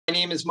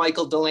name is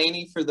Michael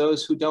Delaney. For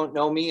those who don't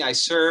know me, I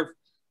serve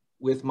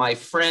with my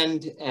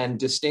friend and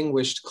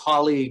distinguished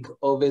colleague,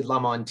 Ovid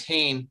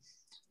Lamontagne,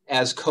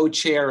 as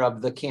co-chair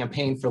of the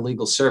Campaign for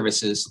Legal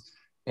Services.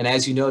 And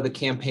as you know, the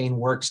campaign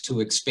works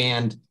to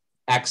expand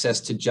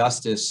access to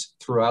justice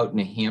throughout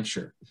New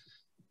Hampshire.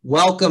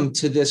 Welcome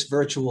to this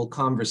virtual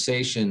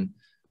conversation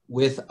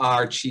with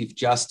our Chief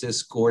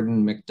Justice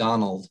Gordon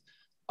MacDonald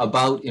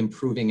about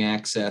improving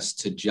access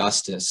to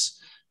justice.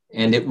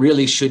 And it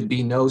really should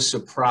be no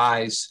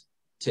surprise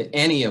to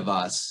any of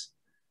us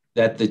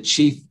that the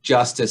Chief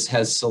Justice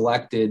has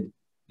selected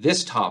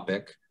this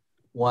topic,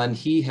 one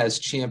he has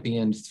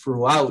championed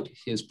throughout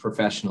his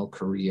professional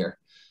career,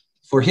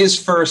 for his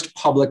first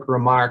public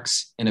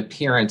remarks and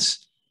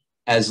appearance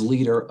as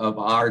leader of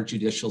our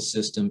judicial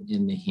system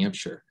in New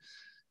Hampshire.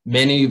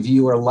 Many of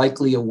you are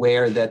likely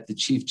aware that the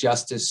Chief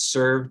Justice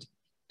served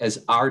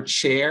as our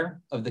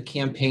chair of the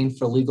Campaign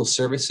for Legal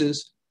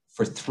Services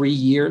for 3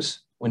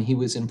 years when he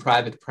was in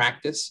private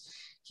practice.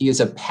 He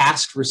is a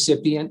past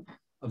recipient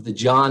of the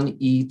John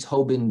E.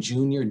 Tobin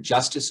Jr.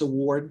 Justice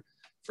Award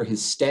for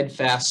his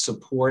steadfast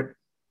support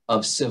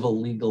of civil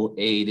legal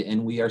aid.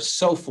 And we are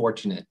so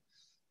fortunate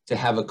to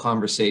have a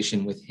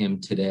conversation with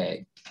him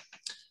today.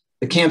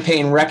 The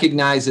campaign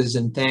recognizes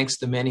and thanks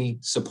the many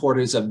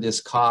supporters of this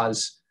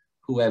cause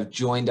who have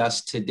joined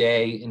us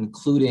today,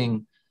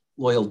 including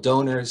loyal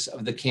donors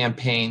of the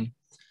campaign,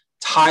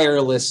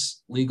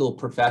 tireless legal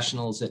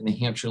professionals at New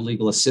Hampshire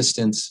Legal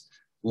Assistance,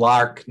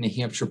 LARC, New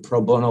Hampshire Pro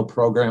Bono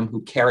Program,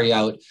 who carry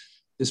out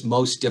this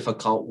most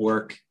difficult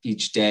work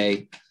each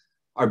day,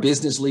 our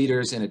business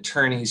leaders and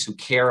attorneys who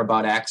care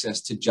about access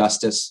to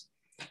justice,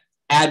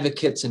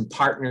 advocates and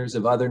partners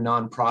of other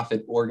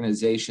nonprofit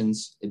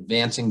organizations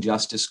advancing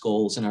justice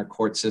goals in our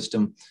court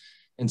system,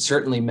 and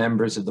certainly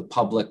members of the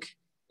public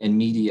and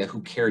media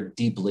who care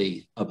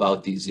deeply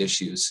about these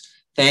issues.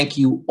 Thank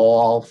you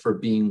all for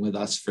being with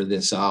us for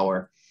this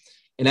hour.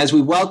 And as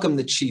we welcome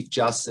the Chief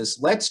Justice,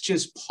 let's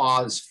just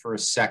pause for a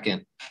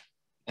second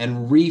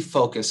and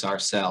refocus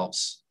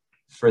ourselves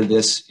for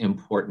this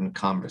important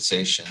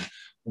conversation.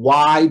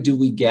 Why do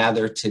we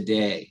gather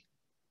today?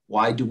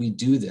 Why do we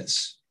do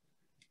this?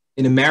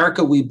 In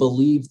America, we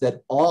believe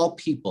that all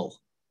people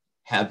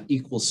have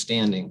equal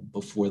standing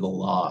before the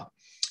law.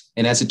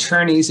 And as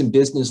attorneys and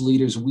business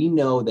leaders, we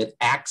know that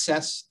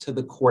access to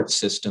the court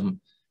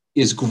system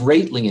is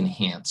greatly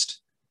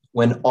enhanced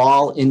when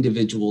all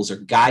individuals are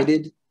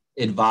guided,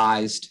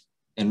 advised,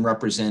 and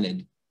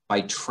represented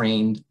by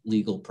trained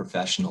legal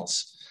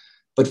professionals.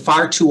 But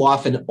far too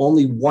often,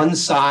 only one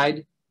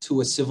side to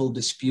a civil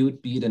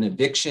dispute, be it an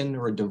eviction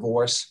or a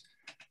divorce,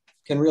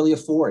 can really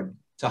afford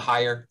to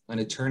hire an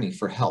attorney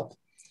for help.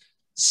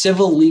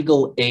 Civil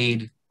legal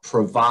aid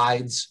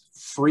provides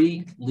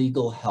free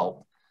legal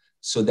help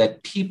so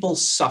that people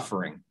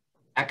suffering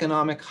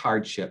economic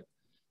hardship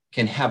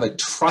can have a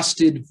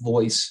trusted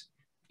voice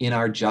in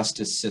our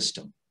justice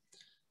system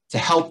to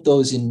help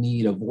those in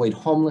need avoid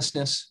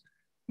homelessness,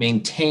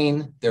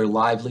 maintain their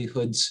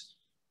livelihoods,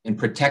 and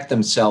protect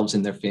themselves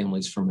and their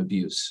families from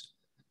abuse.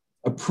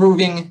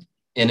 Approving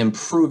and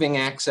improving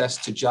access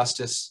to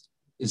justice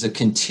is a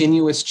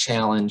continuous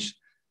challenge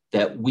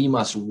that we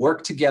must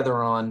work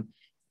together on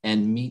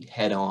and meet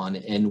head on.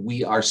 And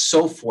we are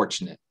so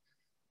fortunate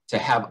to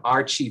have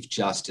our Chief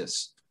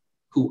Justice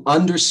who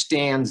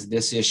understands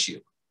this issue,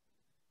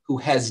 who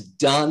has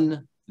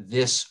done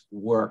this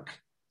work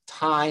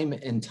time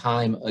and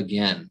time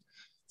again,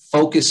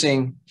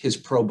 focusing his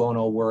pro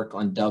bono work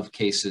on Dove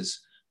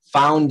cases,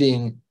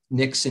 founding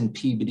Nixon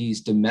Peabody's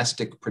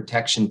domestic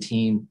protection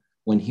team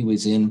when he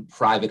was in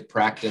private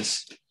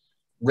practice,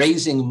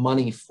 raising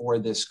money for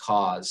this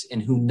cause,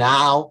 and who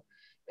now,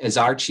 as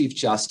our Chief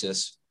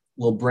Justice,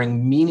 will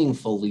bring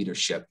meaningful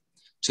leadership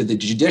to the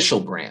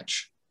judicial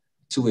branch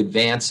to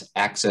advance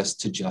access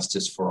to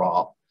justice for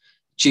all.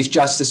 Chief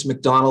Justice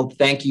MacDonald,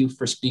 thank you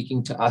for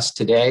speaking to us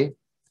today,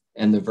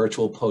 and the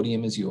virtual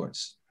podium is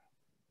yours.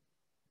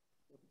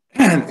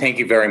 Thank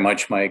you very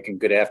much, Mike, and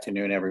good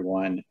afternoon,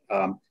 everyone.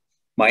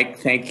 Mike,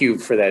 thank you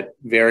for that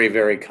very,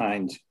 very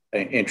kind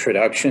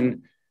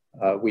introduction.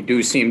 We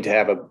do seem to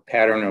have a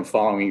pattern of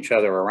following each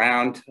other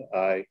around.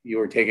 You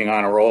were taking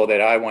on a role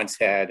that I once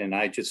had, and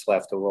I just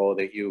left a role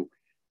that you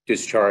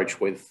discharged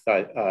with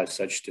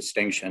such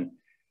distinction.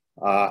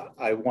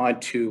 I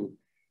want to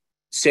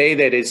say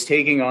that it's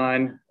taking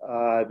on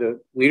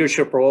the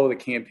leadership role of the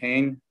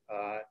campaign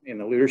in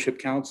the Leadership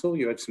Council.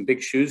 You have some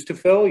big shoes to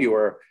fill. You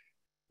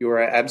are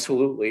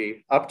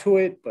absolutely up to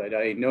it, but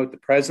I note the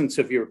presence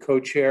of your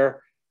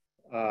co-chair,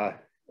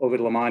 Ovid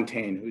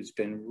Lamontagne, who's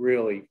been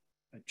really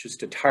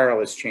just a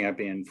tireless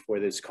champion for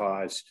this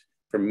cause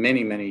for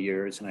many, many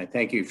years. And I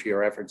thank you for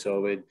your efforts,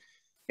 Ovid.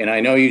 And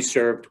I know you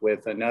served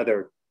with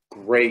another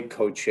great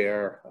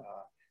co-chair,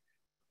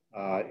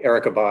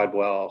 Erica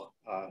Bodwell,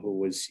 who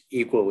was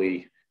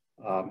equally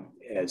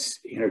as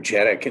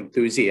energetic,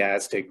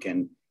 enthusiastic,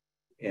 and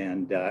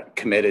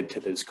committed to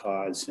this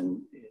cause.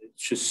 And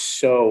it's just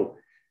so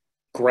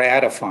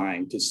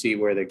gratifying to see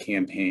where the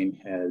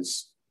campaign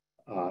has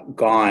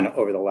gone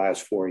over the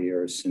last 4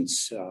 years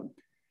since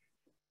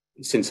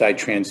since I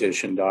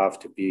transitioned off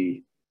to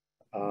be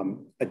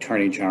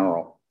Attorney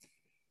General.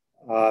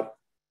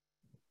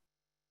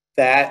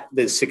 That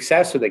the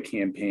success of the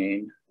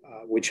campaign,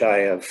 which I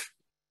have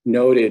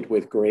noted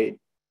with great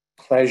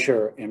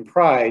pleasure and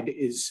pride,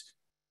 is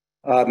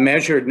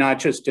measured not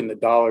just in the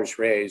dollars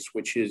raised,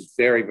 which is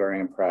very, very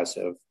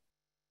impressive,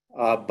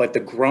 but the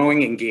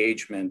growing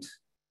engagement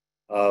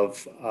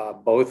of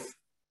both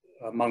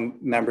among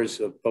members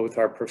of both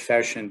our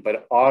profession,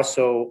 but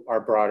also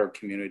our broader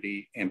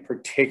community, and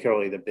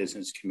particularly the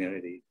business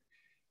community.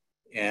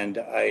 And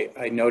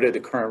I noted the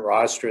current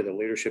roster of the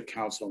Leadership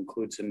Council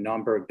includes a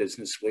number of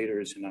business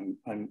leaders, and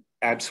I'm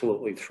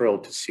absolutely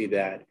thrilled to see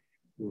that.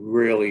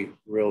 Really,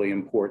 really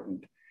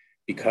important,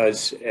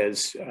 because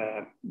as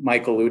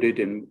Mike alluded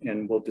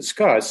and we'll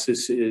discuss,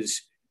 this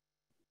is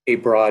a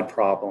broad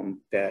problem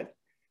that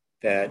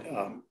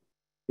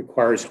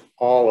requires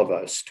all of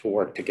us to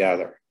work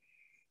together.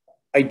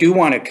 I do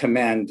want to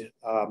commend,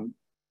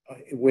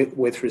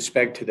 with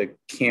respect to the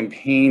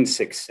campaign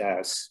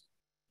success,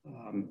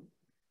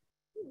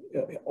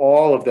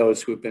 all of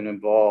those who have been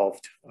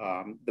involved,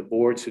 the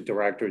boards of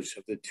directors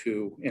of the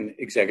two and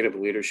executive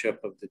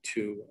leadership of the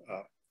two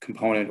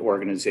component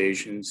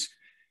organizations,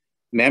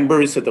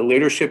 members of the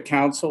Leadership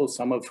Council,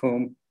 some of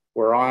whom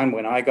were on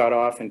when I got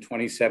off in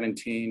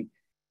 2017,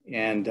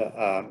 and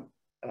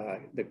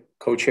the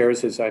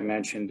co-chairs, as I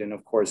mentioned, and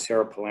of course,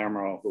 Sarah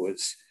Palermo, who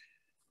is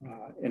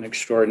an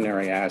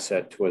extraordinary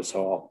asset to us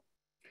all.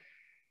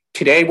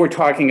 Today, we're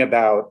talking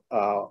about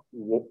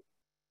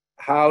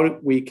how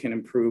we can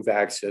improve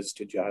access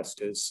to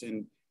justice.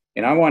 And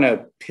I want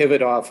to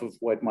pivot off of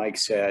what Mike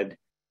said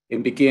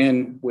and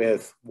begin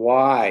with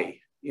why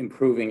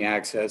improving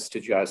access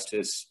to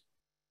justice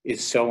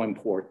is so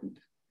important.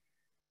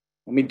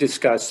 Let me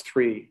discuss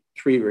three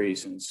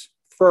reasons.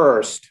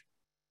 First,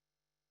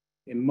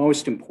 and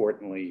most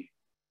importantly,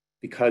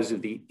 because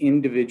of the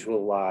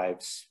individual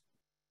lives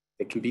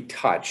that can be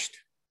touched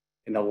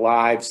and the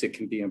lives that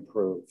can be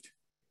improved.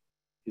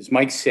 As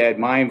Mike said,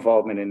 my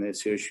involvement in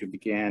this issue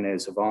began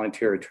as a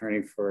volunteer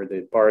attorney for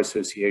the Bar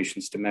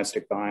Association's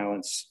domestic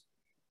violence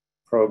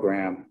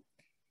program.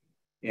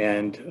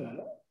 And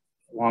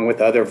along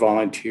with other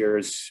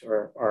volunteers,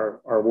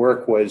 our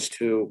work was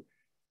to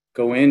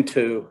go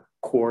into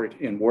court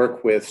and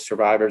work with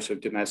survivors of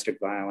domestic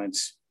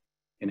violence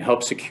and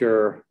help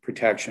secure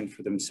protection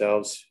for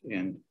themselves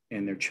and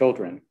their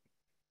children.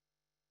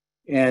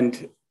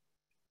 And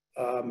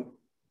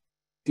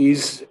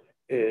these,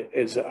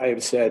 as I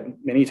have said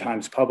many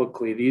times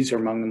publicly, these are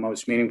among the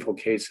most meaningful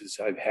cases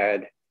I've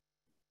had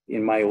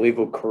in my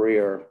legal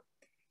career.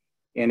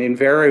 And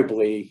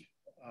invariably,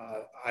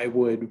 I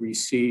would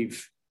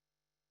receive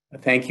a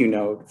thank you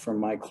note from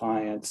my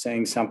client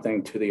saying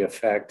something to the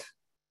effect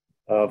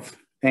of,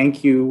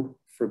 thank you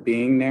for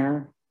being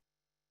there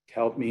to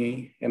help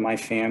me and my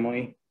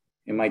family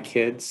and my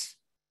kids.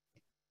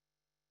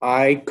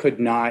 I could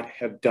not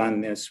have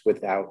done this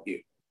without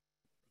you.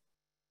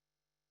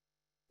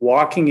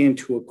 Walking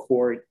into a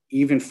court,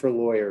 even for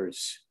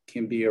lawyers,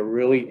 can be a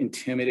really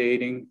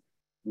intimidating,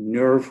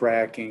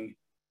 nerve-wracking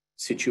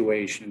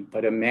situation.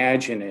 But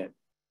imagine it,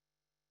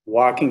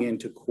 walking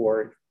into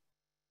court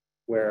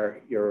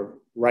where your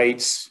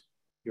rights,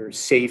 your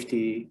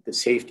safety, the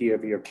safety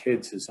of your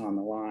kids is on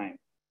the line.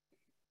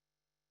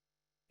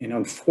 And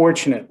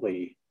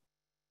unfortunately,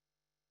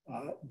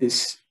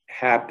 this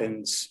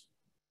happens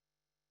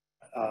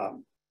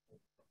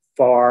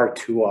far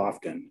too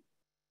often.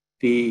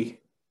 The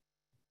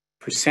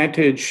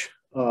percentage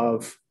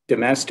of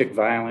domestic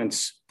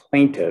violence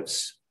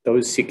plaintiffs,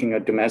 those seeking a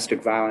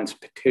domestic violence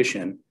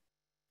petition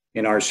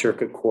in our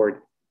circuit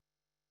court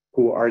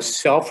who are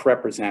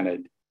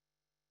self-represented,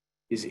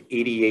 is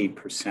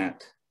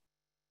 88%.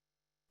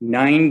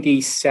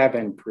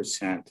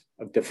 97%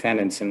 of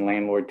defendants in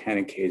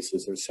landlord-tenant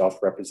cases are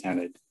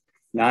self-represented.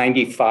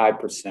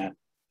 95%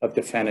 of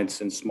defendants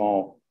in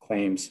small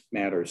claims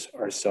matters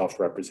are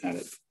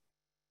self-represented.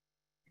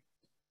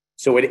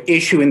 So at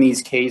issue in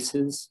these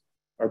cases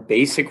are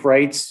basic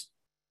rights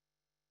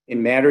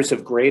in matters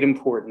of great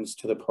importance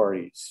to the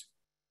parties: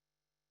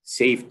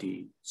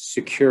 safety,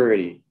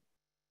 security,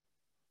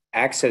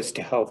 access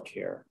to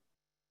healthcare,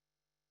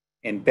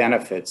 and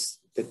benefits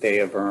that they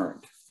have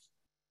earned.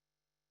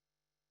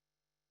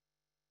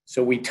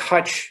 So we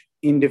touch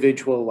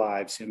individual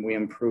lives and we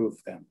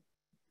improve them.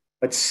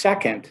 But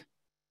second,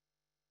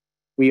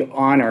 we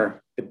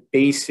honor the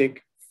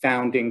basic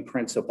founding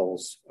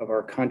principles of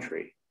our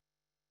country.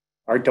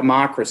 Our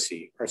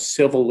democracy, our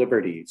civil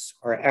liberties,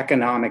 our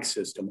economic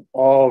system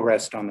all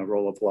rest on the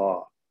rule of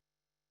law.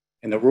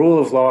 And the rule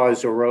of law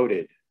is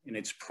eroded and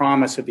its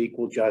promise of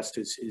equal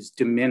justice is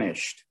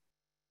diminished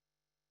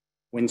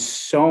when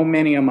so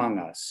many among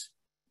us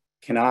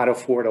cannot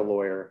afford a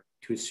lawyer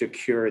to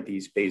secure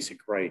these basic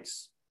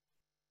rights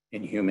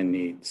and human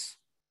needs.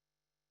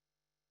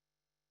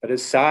 But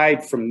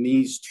aside from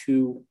these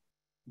two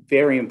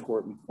very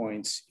important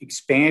points,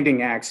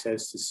 expanding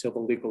access to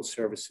civil legal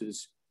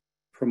services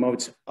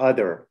promotes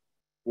other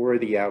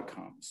worthy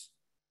outcomes.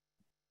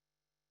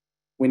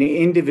 When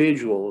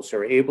individuals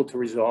are able to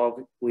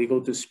resolve legal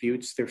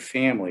disputes, their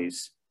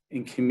families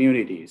and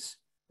communities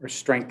are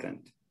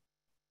strengthened.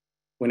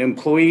 When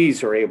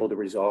employees are able to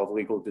resolve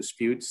legal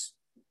disputes,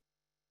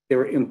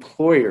 their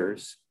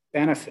employers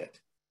benefit.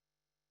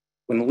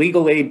 When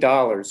legal aid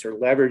dollars are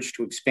leveraged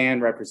to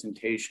expand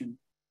representation,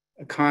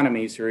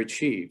 economies are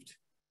achieved.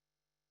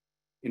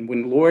 And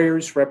when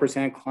lawyers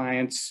represent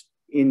clients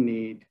in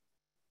need,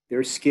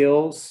 their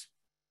skills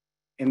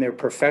and their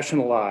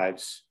professional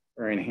lives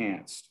are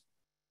enhanced.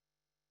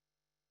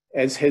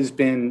 As has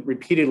been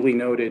repeatedly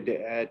noted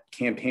at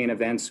campaign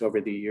events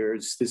over the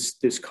years,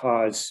 this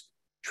cause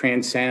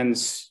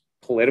transcends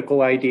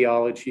political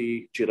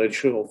ideology,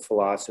 judicial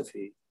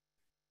philosophy.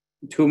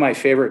 Two of my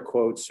favorite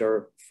quotes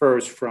are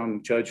first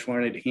from Judge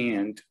Learned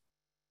Hand,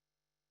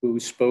 who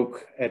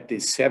spoke at the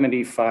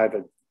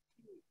 75,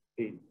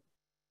 a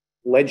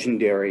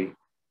legendary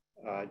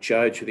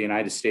judge of the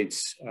United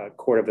States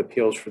Court of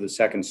Appeals for the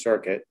Second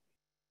Circuit,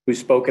 who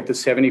spoke at the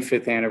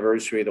 75th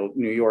anniversary of the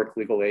New York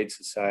Legal Aid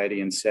Society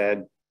and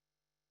said,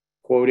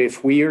 quote,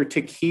 "If we are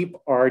to keep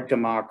our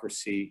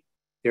democracy,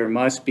 there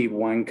must be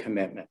one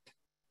commitment: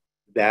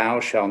 thou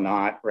shalt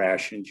not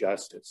ration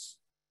justice."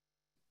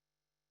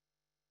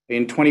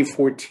 In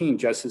 2014,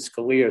 Justice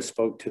Scalia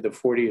spoke to the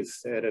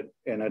 40th at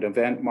an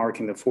event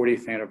marking the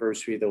 40th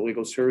anniversary of the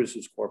Legal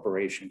Services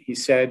Corporation.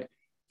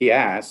 He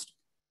asked,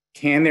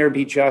 "Can there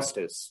be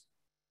justice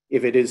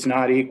if it is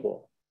not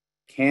equal?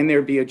 Can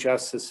there be a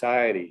just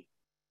society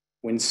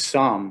when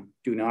some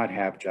do not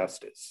have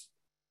justice?"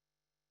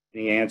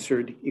 And he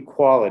answered,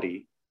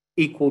 "Equality,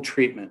 equal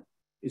treatment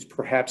is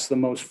perhaps the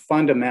most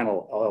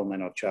fundamental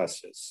element of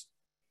justice.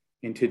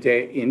 In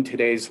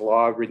today's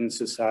law-ridden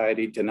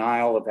society,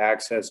 denial of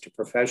access to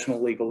professional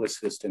legal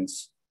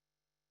assistance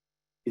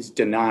is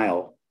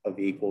denial of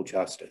equal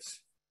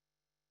justice."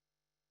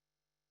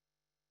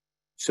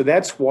 So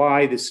that's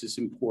why this is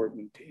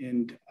important.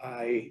 And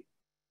I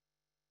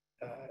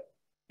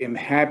am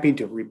happy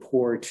to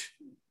report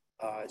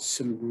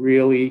some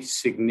really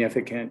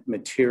significant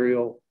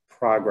material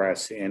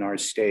progress in our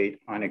state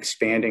on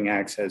expanding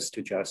access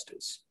to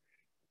justice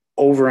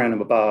over and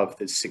above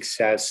the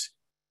success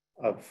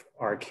of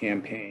our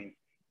campaign.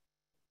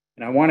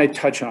 And I want to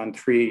touch on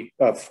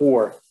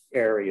four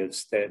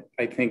areas that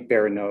I think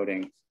bear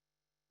noting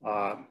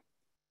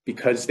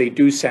because they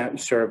do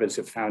serve as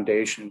a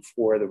foundation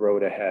for the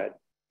road ahead.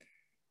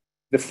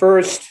 The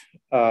first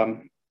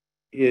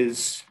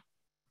is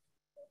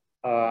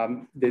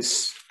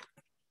this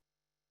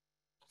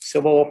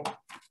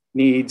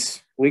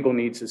legal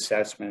needs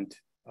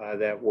assessment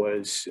that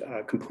was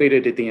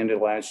completed at the end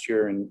of last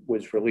year and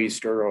was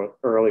released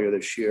earlier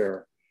this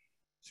year.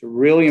 It's a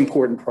really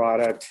important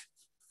product.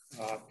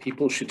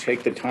 People should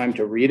take the time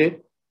to read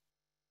it.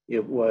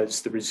 It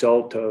was the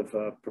result of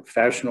a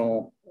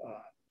professionally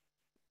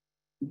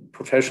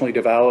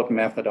developed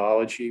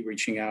methodology,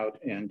 reaching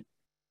out and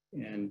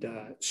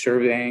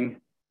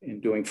surveying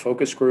and doing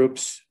focus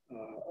groups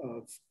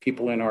of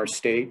people in our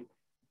state.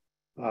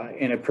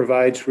 And it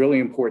provides really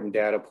important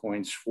data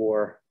points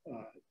for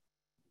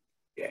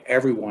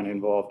everyone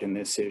involved in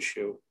this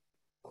issue,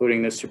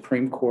 including the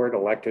Supreme Court,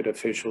 elected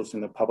officials,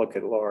 and the public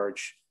at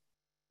large.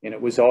 And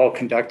it was all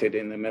conducted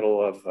in the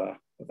middle of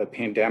a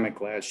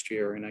pandemic last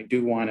year. And I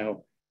do want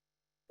to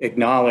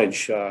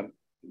acknowledge there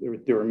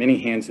were many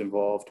hands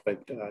involved,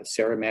 but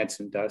Sarah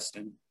Mattson,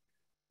 Dustin,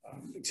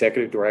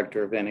 Executive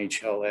Director of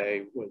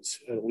NHLA, was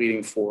a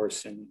leading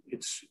force, and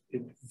it's a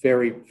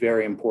very,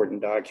 very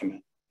important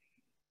document.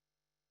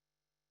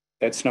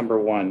 That's number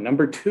one.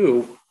 Number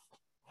two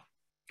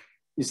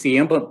is the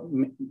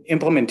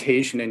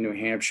implementation in New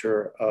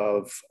Hampshire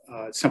of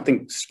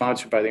something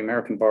sponsored by the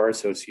American Bar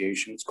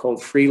Association. It's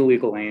called Free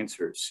Legal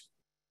Answers.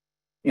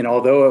 And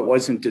although it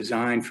wasn't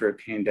designed for a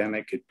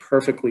pandemic, it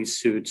perfectly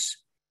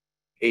suits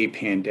a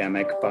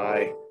pandemic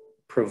by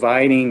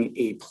providing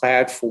a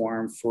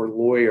platform for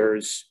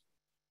lawyers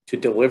to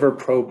deliver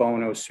pro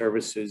bono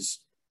services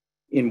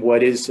in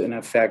what is, in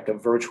effect, a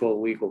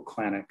virtual legal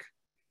clinic.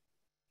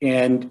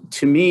 And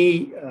to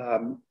me,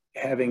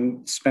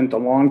 having spent a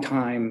long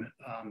time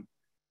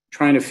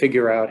trying to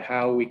figure out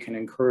how we can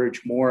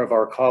encourage more of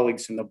our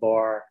colleagues in the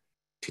bar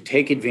to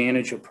take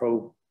advantage of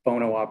pro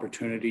bono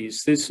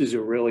opportunities, this is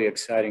a really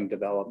exciting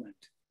development.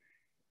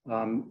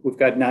 We've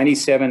got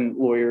 97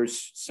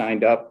 lawyers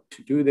signed up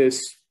to do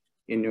this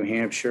in New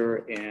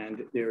Hampshire,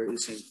 and there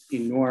is an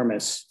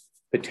enormous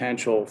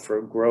potential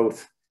for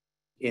growth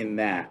in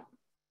that.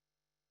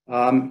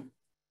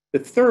 The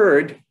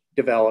third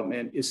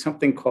development is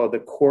something called the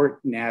Court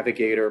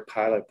Navigator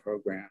Pilot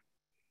Program.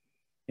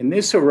 And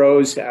this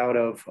arose out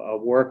of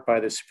work by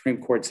the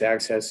Supreme Court's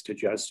Access to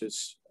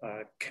Justice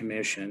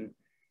Commission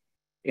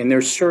in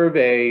their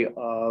survey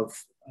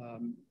of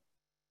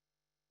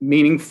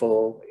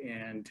meaningful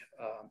and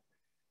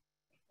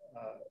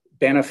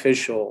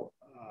beneficial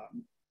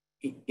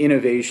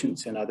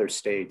innovations in other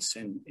states.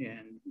 And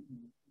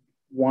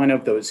one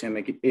of those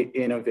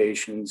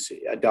innovations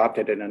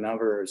adopted in a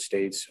number of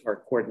states are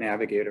court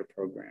navigator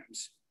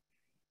programs.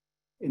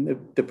 And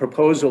the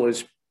proposal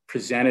is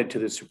presented to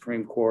the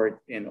Supreme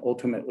Court and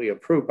ultimately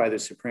approved by the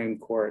Supreme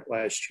Court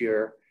last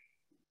year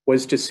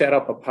was to set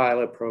up a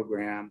pilot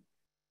program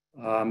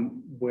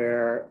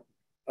where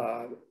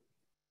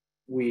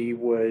we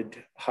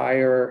would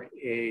hire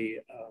a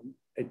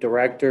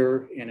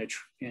director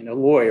and a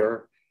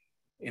lawyer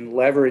and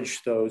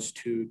leverage those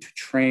to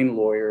train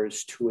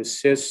lawyers to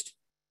assist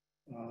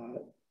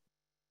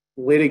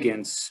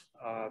litigants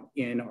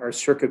in our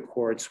circuit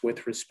courts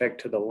with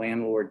respect to the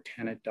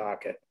landlord-tenant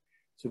docket.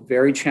 It's a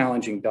very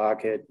challenging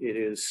docket. It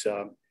is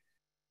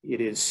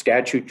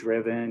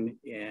statute-driven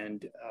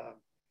and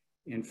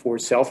for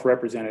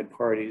self-represented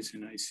parties,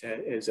 and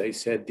as I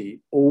said, the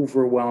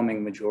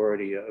overwhelming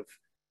majority of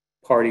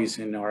parties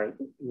in our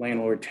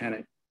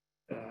landlord-tenant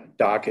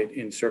docket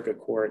in circuit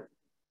court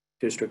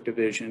district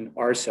division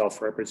are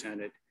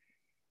self-represented.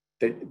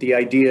 The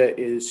idea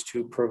is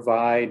to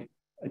provide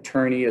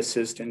attorney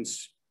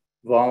assistance,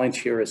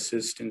 volunteer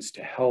assistance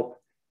to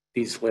help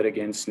these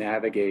litigants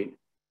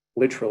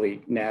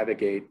literally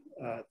navigate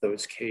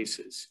those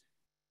cases.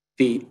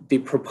 The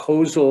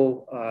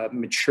proposal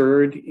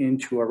matured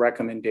into a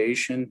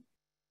recommendation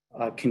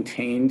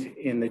contained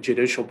in the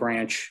judicial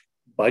branch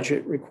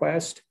budget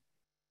request.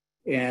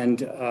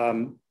 And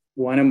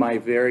one of my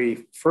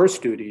very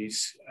first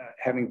duties,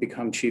 having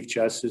become Chief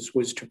Justice,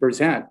 was to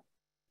present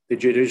the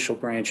judicial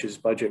branch's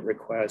budget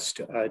request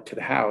to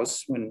the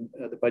House when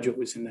the budget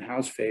was in the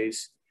House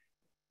phase.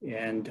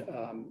 And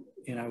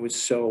I was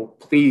so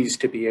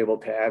pleased to be able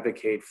to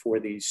advocate for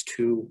these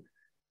two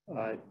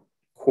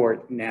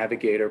court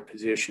navigator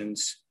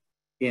positions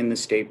in the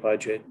state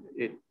budget.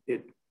 It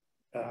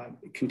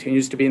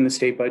continues to be in the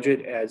state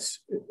budget as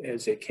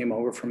it came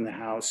over from the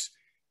House.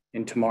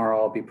 And tomorrow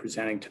I'll be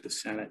presenting to the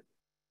Senate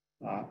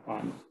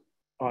on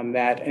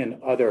that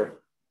and other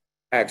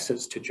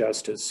access to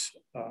justice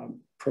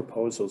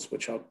proposals,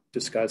 which I'll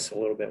discuss a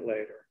little bit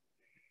later.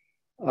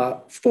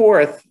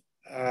 Fourth,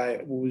 I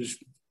was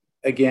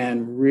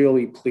again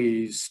really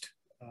pleased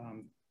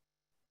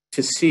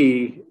to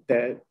see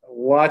that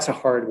lots of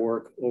hard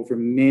work over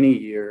many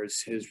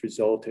years has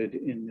resulted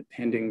in the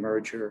pending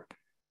merger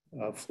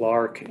of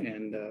LARC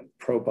and the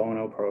pro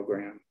bono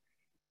program.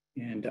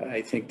 And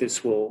I think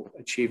this will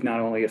achieve not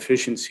only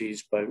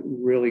efficiencies, but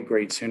really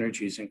great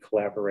synergies and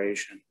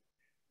collaboration.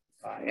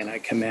 And I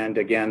commend,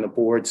 again, the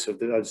boards of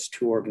those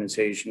two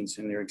organizations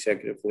and their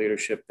executive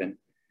leadership. And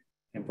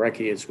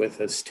Breckie is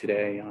with us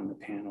today on the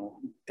panel.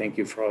 Thank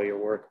you for all your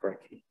work,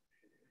 Breckie.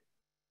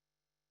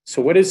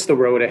 So what is the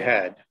road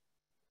ahead?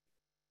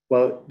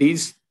 Well,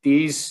 these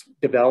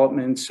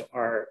developments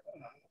are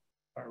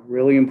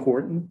really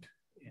important.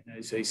 And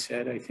as I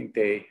said, I think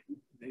they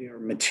are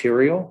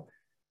material.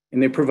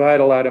 And they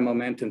provide a lot of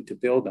momentum to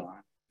build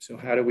on. So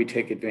how do we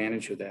take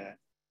advantage of that?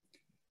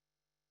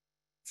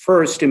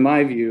 First, in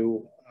my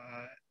view,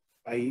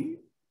 I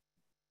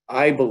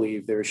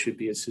believe there should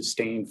be a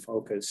sustained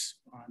focus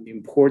on the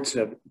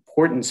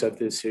importance of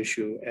this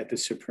issue at the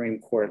Supreme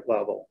Court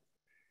level.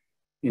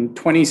 In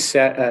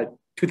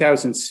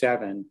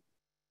 2007,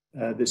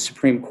 the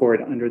Supreme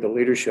Court, under the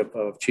leadership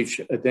of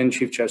then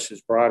Chief Justice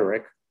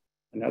Broderick,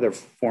 another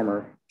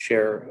former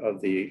chair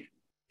of the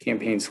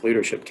Campaign's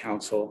Leadership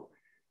Council,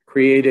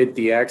 created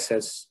the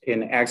Access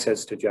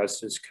to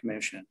Justice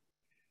Commission.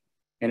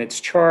 And it's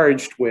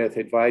charged with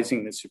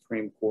advising the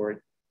Supreme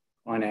Court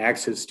on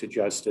access to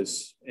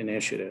justice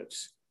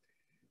initiatives.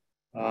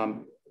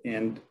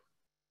 And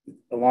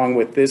along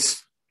with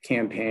this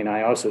campaign,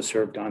 I also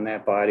served on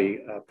that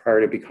body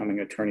prior to becoming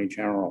Attorney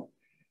General.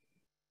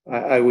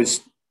 I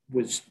was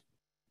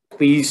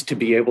pleased to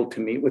be able to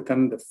meet with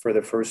them for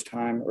the first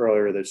time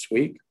earlier this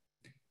week.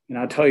 And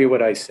I'll tell you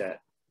what I said.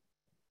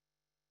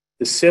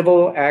 The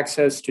civil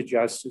access to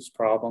justice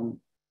problem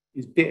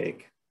is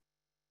big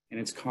and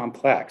it's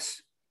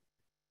complex.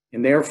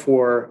 And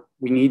therefore,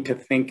 we need to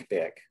think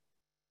big.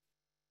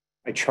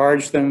 I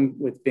charge them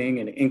with being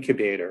an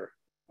incubator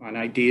on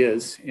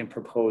ideas and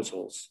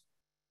proposals,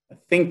 a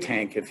think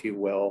tank, if you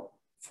will,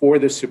 for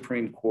the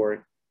Supreme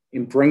Court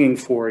in bringing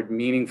forward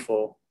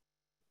meaningful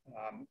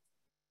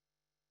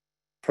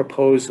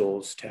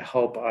proposals to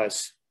help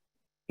us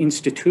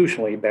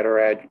institutionally better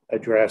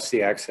address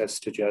the access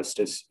to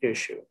justice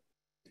issue.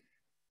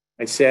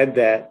 I said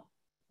that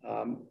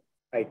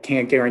I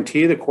can't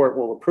guarantee the court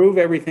will approve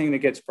everything that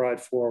gets brought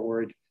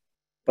forward,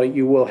 but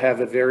you will have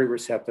a very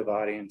receptive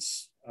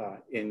audience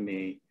in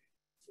me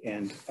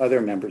and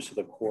other members of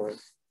the court.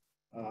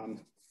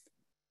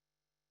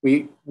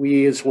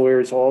 We as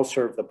lawyers all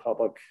serve the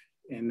public,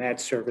 and that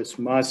service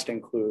must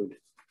include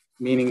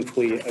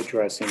meaningfully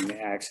addressing the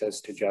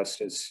access to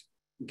justice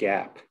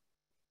gap.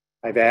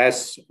 I've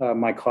asked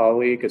my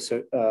colleague,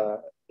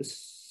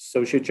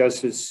 Associate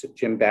Justice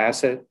Jim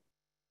Bassett,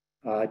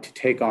 to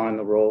take on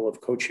the role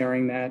of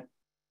co-chairing that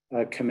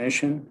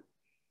commission.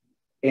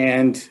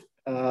 And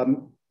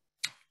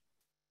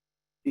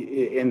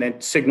that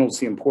signals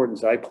the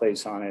importance I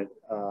place on it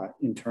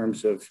in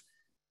terms of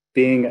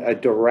being a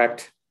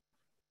direct,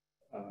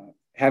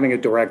 having a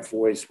direct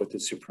voice with the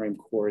Supreme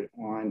Court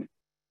on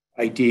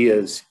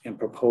ideas and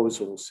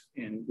proposals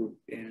and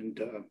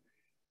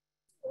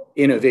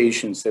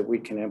innovations that we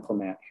can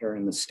implement here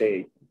in the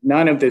state.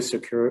 None of this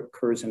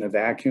occurs in a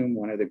vacuum.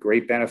 One of the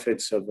great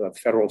benefits of the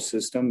federal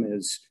system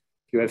is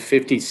you have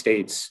 50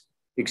 states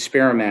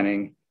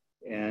experimenting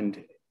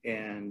and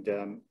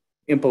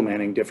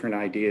implementing different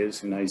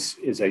ideas. And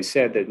as I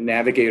said, the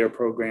Navigator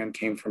program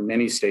came from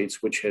many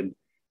states which had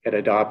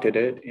adopted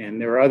it.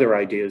 And there are other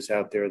ideas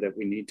out there that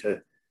we need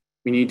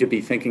to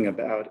be thinking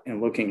about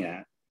and looking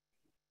at.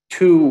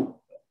 Two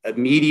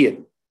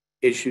immediate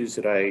issues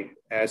that I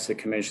asked the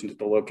commission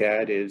to look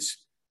at is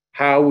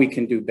how we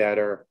can do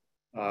better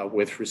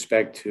with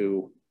respect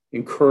to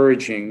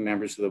encouraging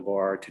members of the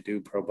bar to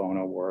do pro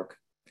bono work.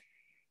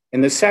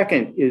 And the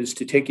second is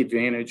to take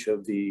advantage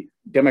of the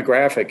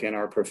demographic in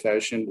our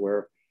profession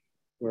where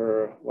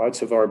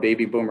lots of our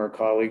baby boomer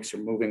colleagues are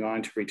moving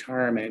on to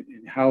retirement,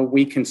 and how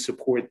we can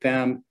support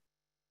them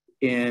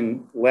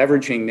in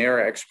leveraging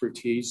their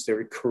expertise,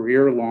 their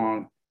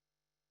career-long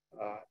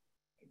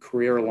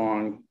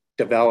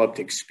developed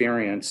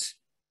experience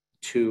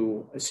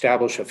to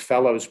establish a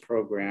fellows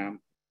program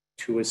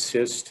to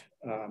assist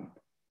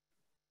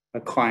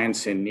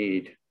clients in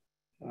need,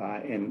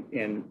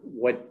 and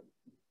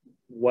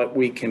what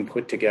we can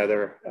put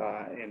together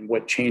and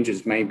what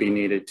changes may be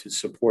needed to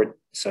support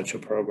such a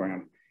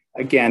program.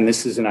 Again,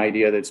 this is an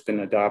idea that's been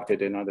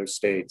adopted in other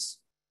states.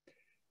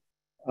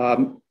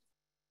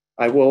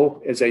 I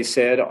will, as I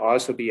said,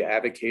 also be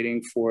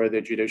advocating for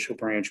the judicial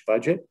branch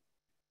budget,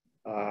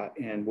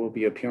 and will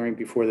be appearing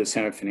before the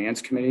Senate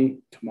Finance Committee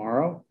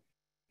tomorrow.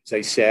 As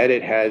I said,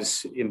 it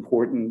has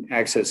important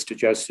access to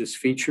justice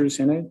features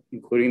in it,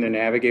 including the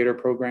Navigator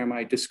program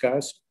I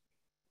discussed.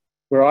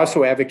 We're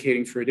also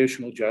advocating for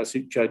additional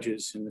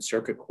judges in the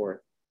circuit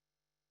court,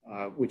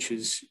 which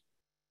is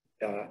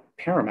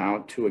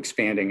paramount to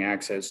expanding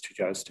access to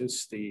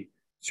justice. The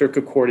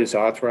circuit court is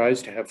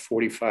authorized to have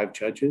 45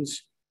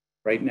 judges.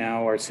 Right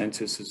now, our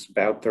census is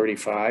about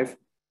 35.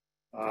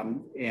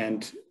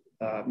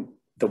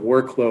 The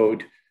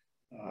workload,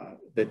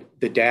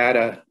 the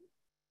data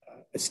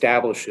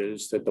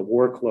establishes that the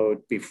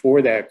workload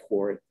before that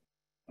court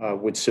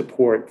would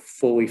support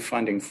fully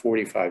funding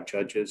 45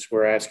 judges.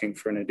 We're asking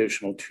for an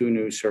additional 2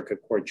 new circuit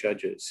court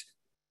judges.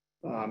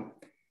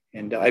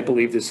 And I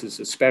believe this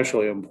is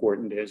especially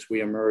important as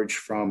we emerge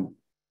from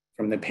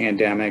the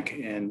pandemic,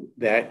 and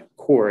that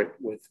court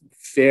with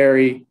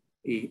an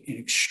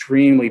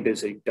extremely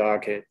busy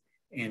docket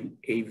and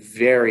a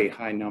very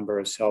high number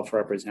of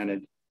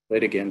self-represented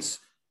litigants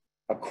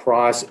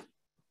across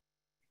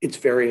its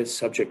various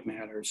subject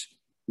matters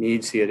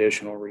needs the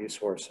additional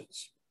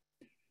resources.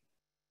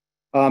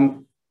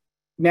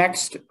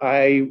 Next,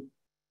 and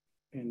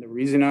the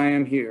reason I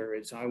am here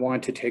is I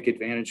want to take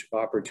advantage of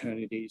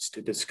opportunities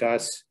to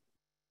discuss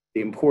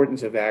the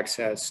importance of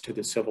access to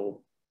the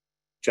civil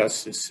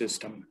justice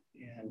system.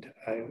 And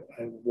I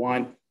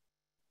want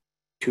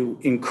to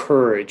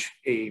encourage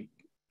a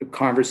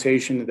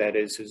conversation that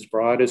is as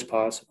broad as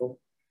possible,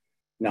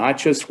 not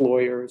just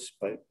lawyers,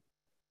 but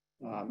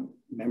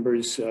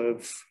members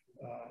of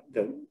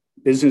the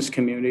business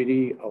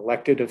community,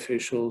 elected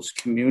officials,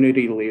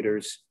 community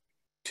leaders,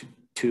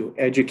 to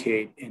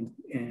educate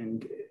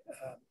and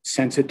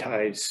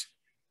sensitize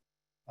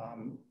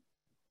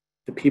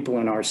the people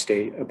in our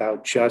state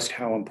about just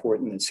how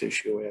important this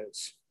issue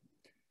is.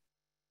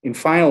 And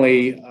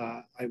finally,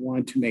 I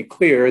want to make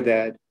clear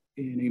that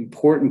an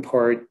important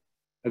part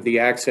of the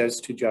access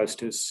to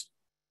justice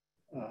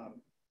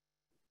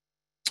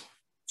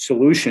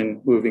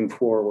solution moving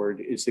forward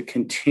is the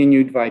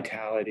continued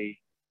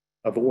vitality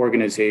of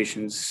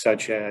organizations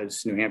such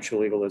as New Hampshire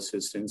Legal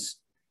Assistance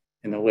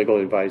and the Legal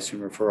Advice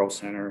and Referral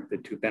Center, the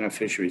 2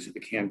 beneficiaries of the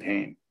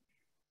campaign.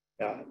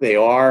 They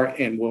are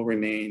and will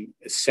remain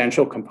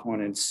essential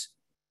components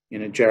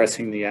in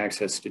addressing the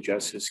access to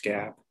justice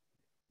gap.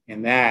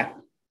 And that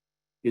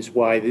is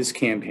why this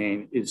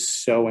campaign is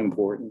so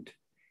important,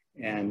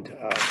 and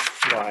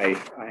why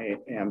I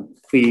am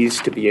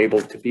pleased to be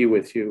able to be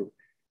with you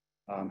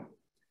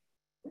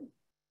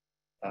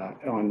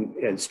on,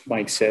 as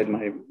Mike said,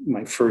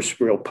 my first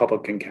real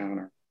public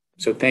encounter.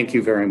 So thank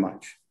you very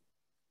much.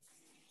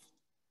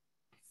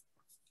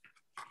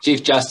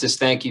 Chief Justice,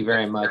 thank you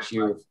very much.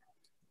 Your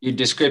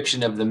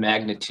description of the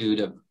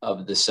magnitude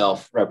of the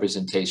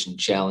self-representation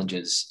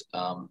challenges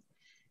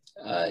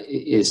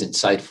is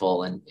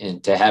insightful,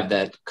 and to have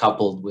that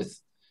coupled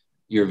with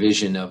your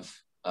vision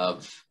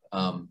of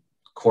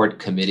court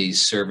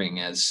committees serving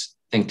as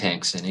think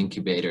tanks and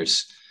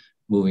incubators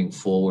moving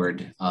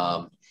forward,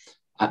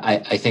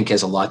 I think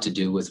has a lot to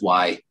do with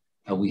why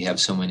we have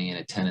so many in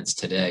attendance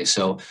today.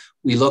 So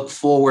we look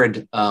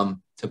forward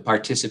to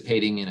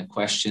participating in a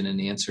question and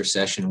answer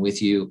session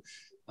with you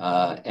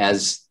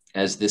as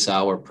this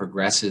hour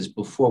progresses.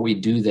 Before we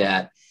do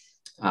that,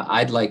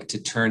 I'd like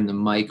to turn the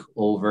mic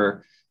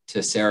over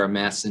to Sarah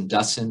Mattson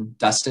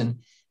Dustin,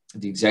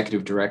 the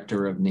Executive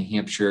Director of New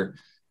Hampshire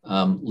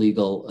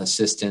Legal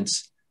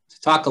Assistance,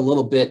 to talk a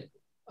little bit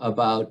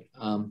about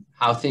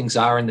how things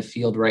are in the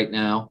field right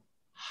now,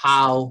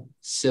 how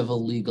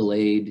civil legal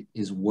aid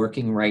is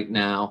working right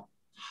now,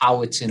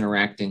 how it's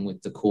interacting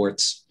with the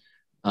courts,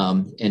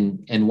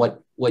 and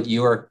what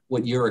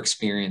you're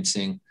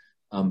experiencing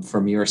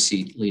from your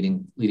seat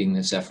leading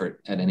this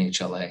effort at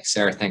NHLA.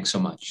 Sarah, thanks so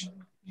much.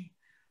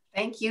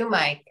 Thank you,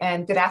 Mike,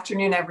 and good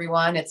afternoon,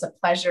 everyone. It's a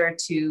pleasure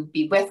to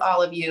be with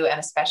all of you, and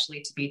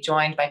especially to be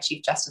joined by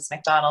Chief Justice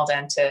MacDonald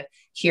and to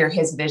hear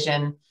his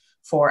vision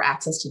for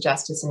access to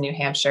justice in New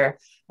Hampshire.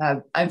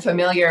 I'm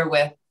familiar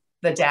with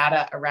the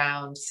data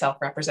around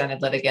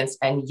self-represented litigants,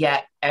 and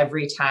yet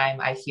every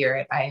time I hear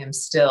it, I am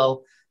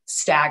still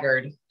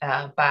staggered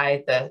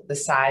by the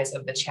size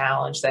of the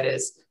challenge that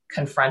is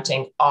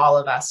confronting all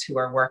of us who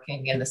are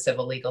working in the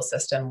civil legal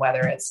system,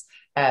 whether it's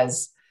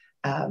as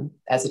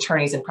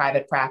attorneys in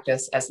private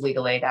practice, as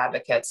legal aid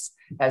advocates,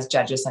 as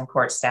judges and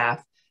court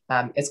staff.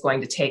 It's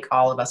going to take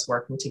all of us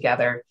working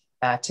together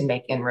to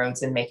make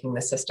inroads in making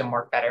the system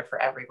work better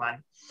for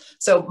everyone.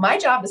 So my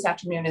job this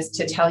afternoon is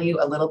to tell you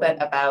a little bit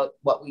about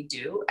what we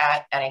do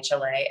at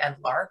NHLA and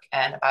LARC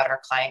and about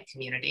our client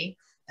community.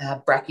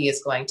 Breckie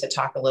is going to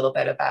talk a little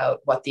bit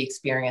about what the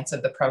experience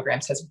of the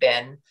programs has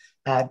been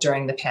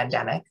during the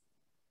pandemic.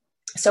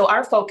 So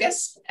our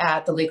focus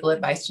at the Legal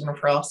Advice and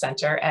Referral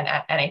Center and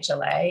at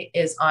NHLA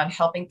is on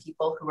helping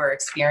people who are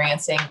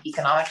experiencing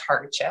economic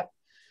hardship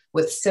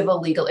with civil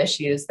legal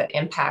issues that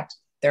impact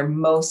their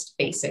most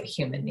basic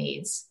human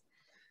needs.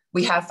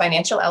 We have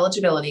financial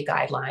eligibility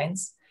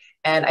guidelines,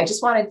 and I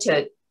just wanted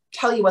to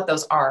tell you what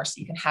those are so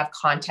you can have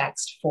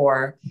context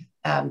for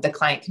the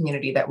client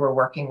community that we're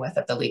working with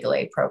at the legal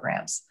aid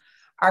programs.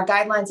 Our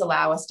guidelines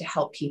allow us to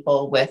help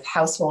people with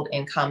household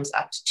incomes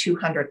up to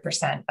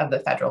 200% of the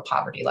federal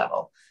poverty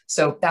level.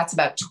 So that's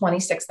about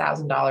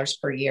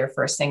 $26,000 per year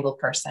for a single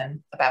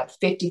person, about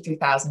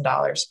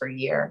 $53,000 per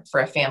year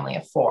for a family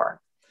of four.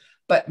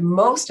 But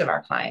most of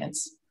our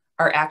clients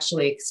are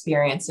actually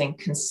experiencing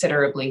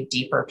considerably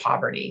deeper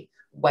poverty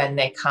when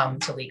they come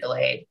to legal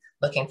aid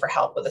looking for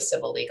help with a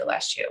civil legal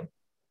issue.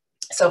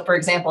 So for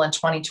example, in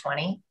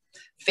 2020,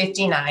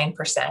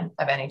 59%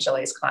 of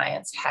NHLA's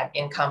clients had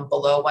income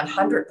below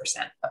 100%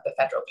 of the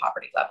federal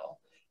poverty level,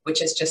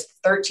 which is just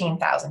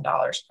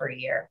 $13,000 per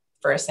year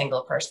for a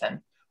single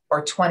person,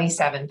 or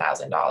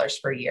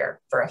 $27,000 per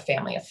year for a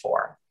family of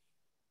four.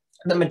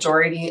 The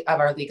majority of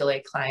our legal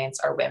aid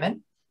clients are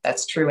women.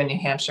 That's true in New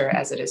Hampshire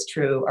as it is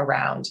true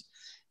around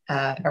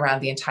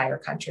the entire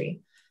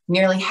country.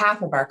 Nearly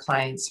half of our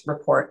clients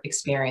report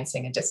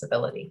experiencing a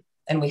disability,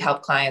 and we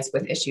help clients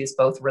with issues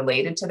both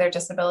related to their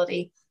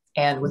disability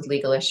and with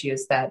legal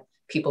issues that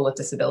people with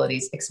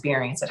disabilities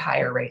experience at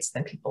higher rates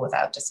than people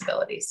without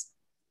disabilities.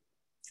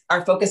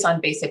 Our focus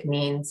on basic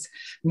needs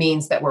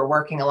means that we're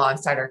working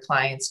alongside our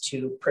clients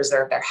to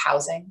preserve their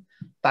housing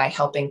by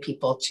helping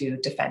people to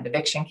defend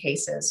eviction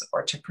cases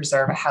or to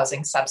preserve a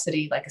housing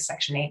subsidy like a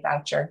Section 8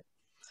 voucher.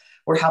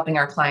 We're helping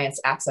our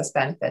clients access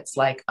benefits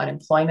like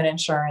unemployment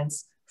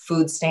insurance,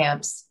 food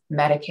stamps,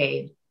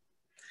 Medicaid.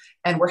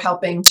 And we're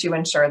helping to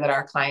ensure that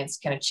our clients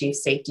can achieve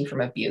safety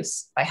from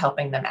abuse by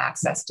helping them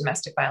access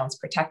domestic violence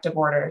protective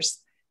orders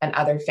and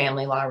other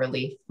family law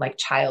relief like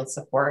child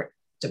support,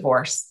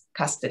 divorce,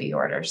 custody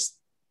orders.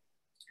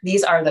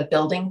 These are the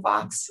building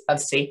blocks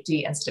of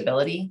safety and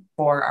stability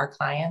for our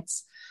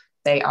clients.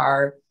 They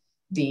are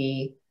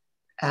the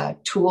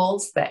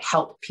tools that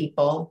help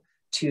people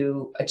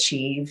to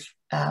achieve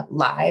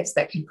lives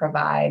that can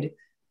provide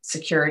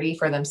security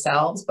for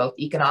themselves, both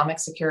economic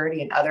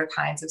security and other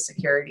kinds of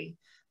security.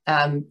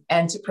 And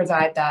to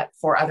provide that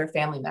for other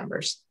family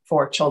members,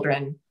 for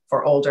children,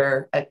 for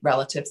older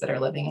relatives that are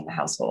living in the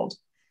household.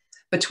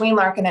 Between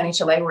LARC and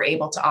NHLA, we're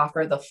able to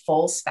offer the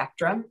full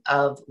spectrum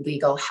of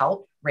legal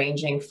help,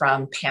 ranging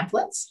from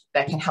pamphlets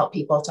that can help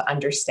people to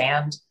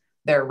understand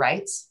their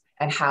rights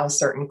and how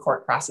certain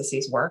court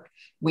processes work.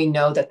 We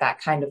know that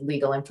that kind of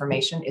legal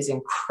information is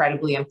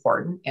incredibly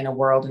important in a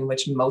world in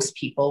which most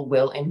people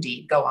will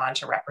indeed go on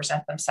to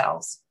represent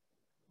themselves.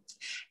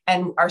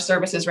 And our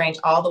services range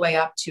all the way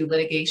up to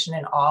litigation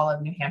in all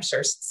of New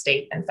Hampshire's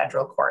state and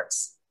federal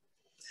courts.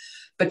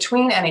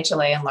 Between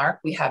NHLA and LARC,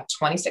 we have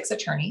 26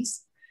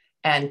 attorneys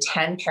and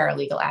 10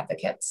 paralegal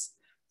advocates.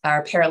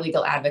 Our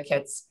paralegal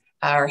advocates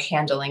are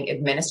handling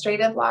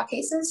administrative law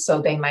cases,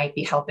 so they might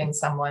be helping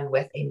someone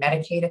with a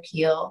Medicaid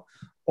appeal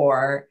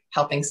or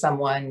helping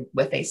someone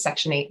with a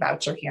Section 8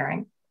 voucher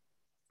hearing.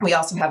 We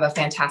also have a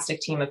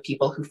fantastic team of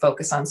people who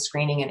focus on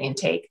screening and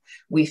intake.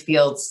 We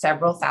field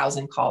several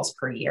thousand calls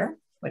per year,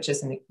 which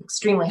is an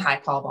extremely high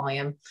call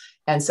volume.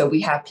 And so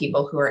we have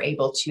people who are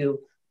able to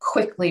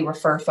quickly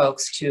refer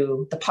folks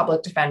to the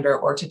public defender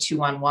or to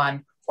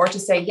 211, or to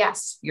say,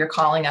 yes, you're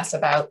calling us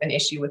about an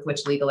issue with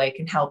which legal aid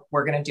can help.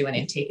 We're going to do an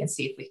intake and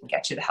see if we can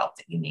get you the help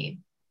that you need.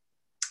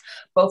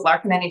 Both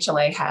LARC and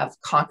NHLA have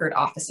Concord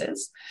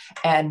offices.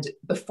 And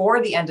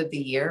before the end of the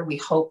year, we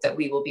hope that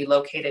we will be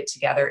located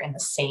together in the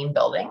same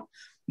building,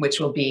 which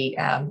will be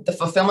the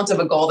fulfillment of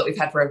a goal that we've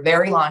had for a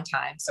very long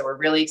time. So we're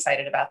really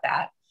excited about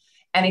that.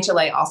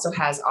 NHLA also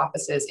has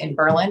offices in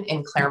Berlin,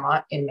 in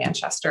Claremont, in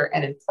Manchester,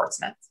 and in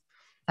Portsmouth.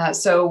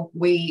 So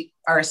we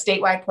are a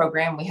statewide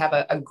program. We have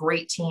a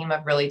great team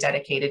of really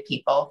dedicated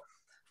people,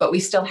 but we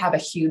still have a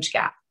huge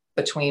gap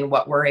between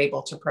what we're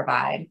able to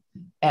provide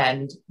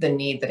and the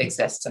need that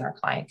exists in our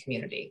client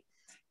community.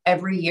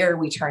 Every year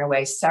we turn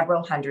away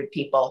several hundred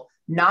people,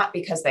 not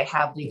because they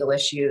have legal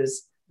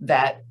issues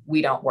that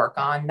we don't work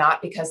on,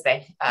 not because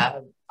they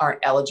aren't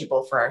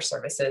eligible for our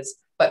services,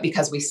 but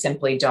because we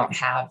simply don't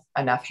have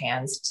enough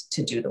hands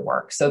to do the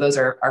work. So those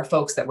are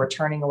folks that we're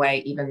turning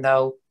away, even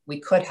though we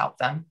could help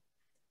them.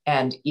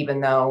 And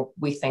even though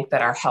we think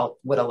that our help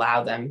would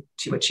allow them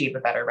to achieve a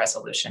better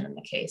resolution in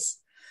the case.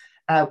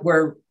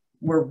 We're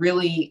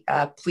really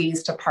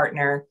pleased to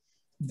partner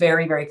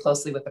very, very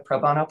closely with the pro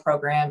bono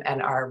program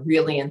and are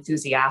really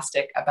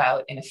enthusiastic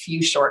about, in a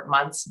few short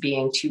months,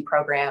 being 2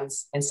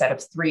 programs instead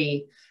of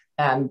 3.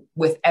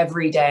 With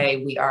every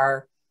day, we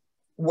are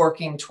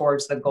working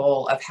towards the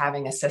goal of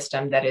having a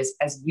system that is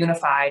as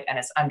unified and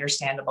as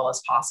understandable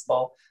as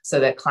possible so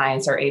that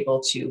clients are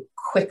able to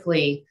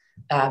quickly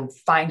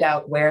find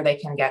out where they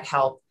can get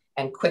help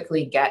and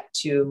quickly get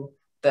to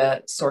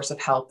the source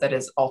of help that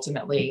is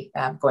ultimately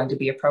going to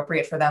be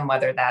appropriate for them,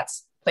 whether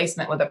that's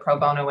placement with a pro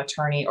bono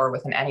attorney or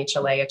with an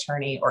NHLA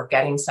attorney, or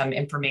getting some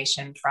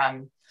information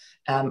from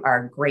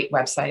our great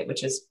website,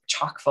 which is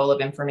chock full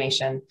of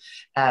information.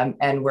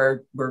 And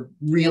we're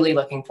really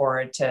looking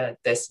forward to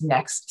this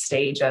next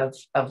stage of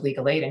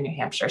legal aid in New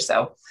Hampshire.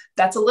 So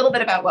that's a little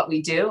bit about what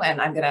we do,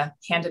 and I'm going to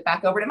hand it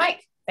back over to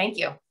Mike. Thank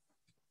you.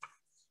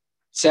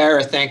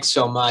 Sarah, thanks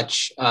so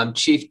much.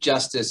 Chief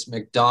Justice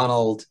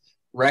MacDonald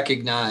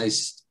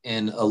recognized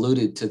and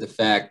alluded to the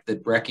fact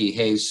that Breckie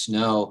Hayes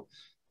Snow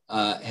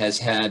has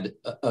had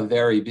a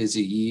very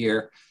busy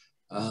year,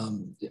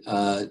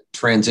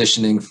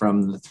 transitioning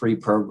from the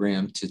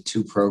 3-program to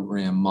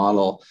 2-program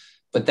model.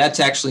 But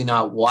that's actually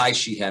not why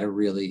she had a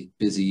really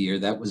busy year.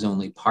 That was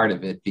only part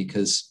of it,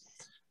 because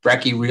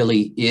Breckie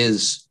really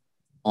is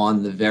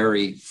on the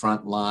very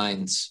front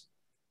lines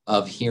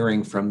of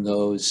hearing from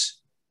those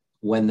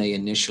when they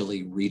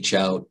initially reach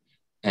out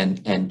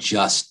and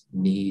just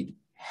need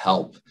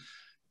help.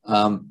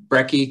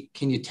 Breckie,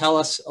 can you tell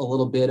us a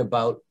little bit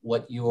about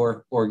what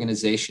your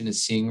organization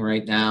is seeing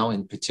right now,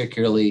 and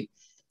particularly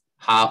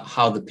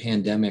how the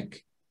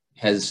pandemic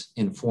has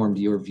informed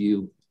your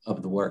view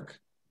of the work?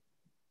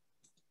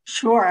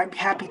 Sure, I'd be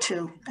happy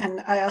to.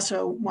 And I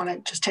also want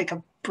to just take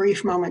a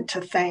brief moment to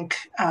thank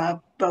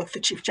both the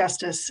Chief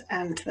Justice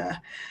and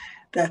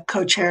the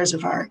co-chairs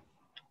of our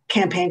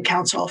campaign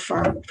council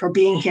for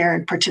being here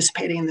and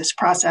participating in this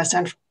process,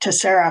 and to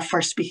Sarah for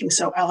speaking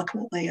so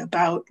eloquently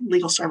about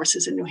legal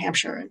services in New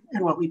Hampshire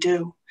and what we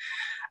do.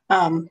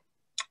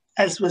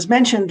 As was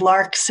mentioned,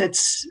 LARC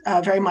sits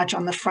very much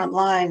on the front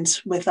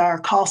lines with our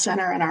call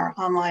center and our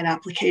online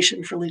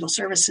application for legal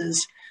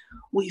services.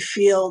 We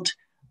field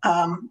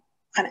an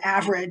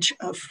average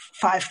of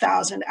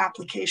 5,000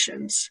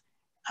 applications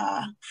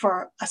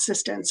for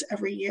assistance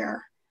every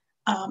year.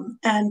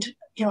 And,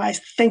 you know, I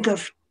think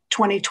of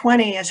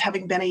 2020 as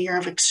having been a year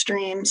of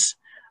extremes.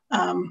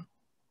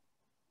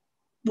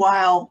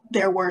 While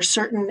there were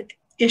certain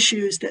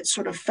issues that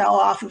sort of fell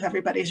off of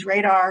everybody's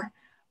radar,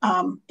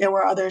 there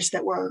were others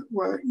that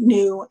were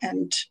new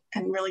and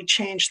really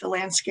changed the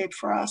landscape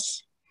for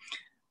us.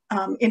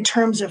 In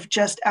terms of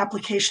just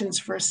applications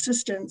for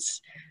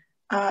assistance,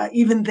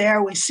 even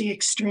there we see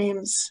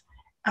extremes.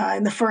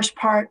 In the first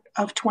part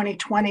of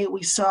 2020,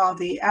 we saw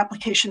the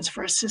applications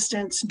for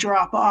assistance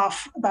drop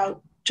off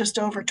about just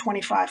over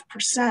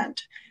 25%,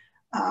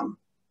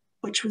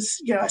 which was,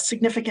 you know, a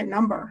significant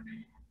number.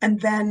 And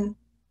then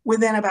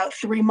within about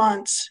 3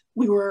 months,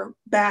 we were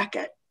back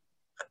at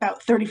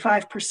about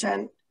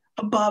 35%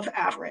 above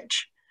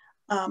average.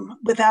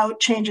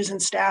 Without changes in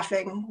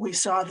staffing, we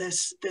saw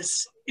this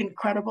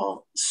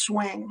incredible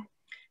swing.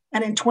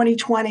 And in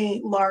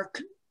 2020,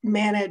 LARC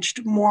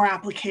managed more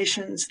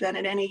applications than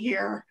in any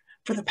year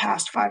for the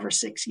past 5 or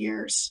 6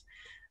 years.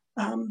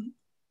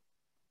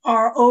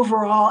 Our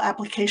overall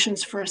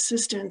applications for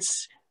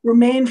assistance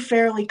remain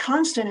fairly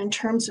constant in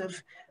terms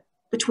of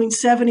between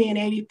 70 and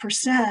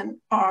 80%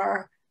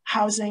 are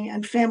housing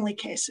and family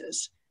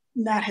cases.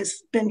 And that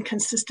has been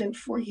consistent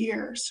for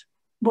years.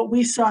 What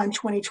we saw in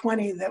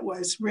 2020 that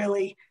was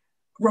really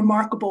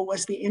remarkable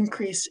was the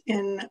increase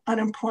in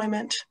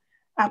unemployment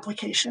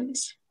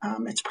applications.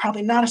 It's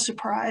probably not a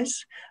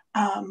surprise,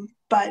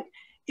 but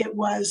it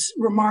was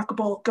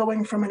remarkable,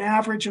 going from an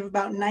average of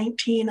about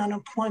 19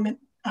 unemployment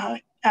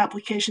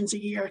applications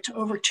a year to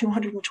over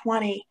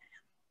 220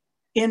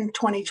 in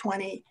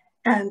 2020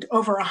 and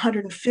over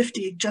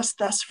 150 just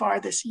thus far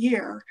this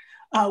year.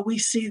 We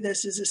see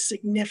this as a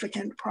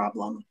significant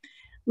problem.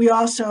 We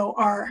also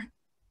are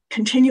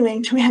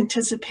continuing to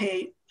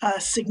anticipate a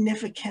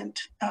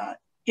significant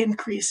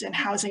increase in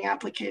housing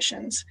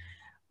applications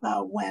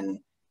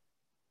when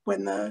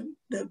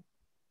the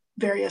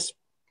various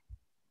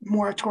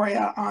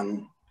moratoria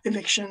on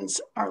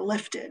evictions are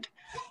lifted.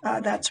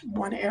 That's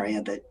one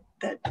area that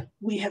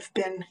we have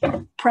been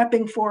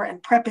prepping for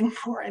and prepping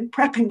for and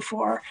prepping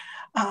for,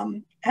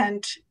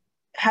 and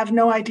have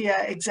no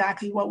idea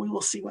exactly what we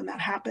will see when that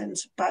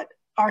happens. But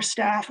our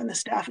staff and the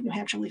staff at New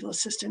Hampshire Legal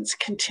Assistance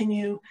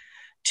continue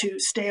to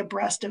stay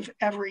abreast of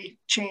every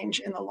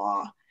change in the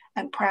law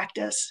and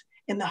practice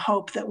in the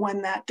hope that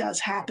when that does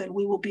happen,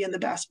 we will be in the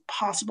best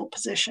possible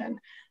position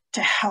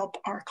to help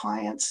our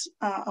clients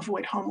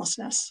avoid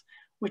homelessness,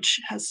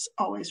 which has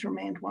always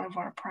remained one of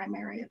our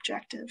primary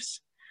objectives.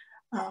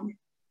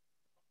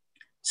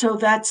 So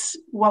that's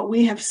what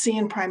we have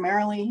seen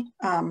primarily.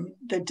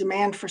 The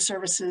demand for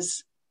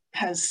services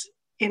has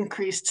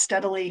increased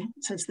steadily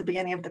since the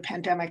beginning of the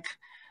pandemic,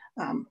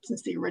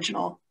 since the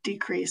original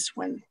decrease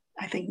when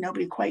I think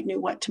nobody quite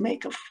knew what to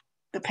make of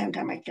the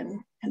pandemic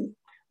in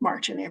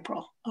March and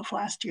April of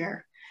last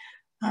year.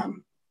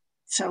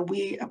 So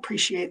we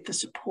appreciate the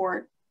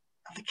support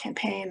of the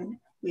campaign.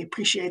 We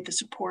appreciate the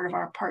support of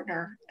our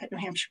partners at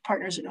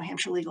New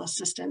Hampshire Legal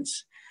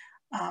Assistance.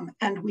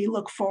 And we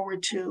look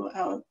forward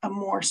to a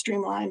more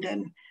streamlined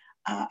and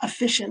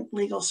efficient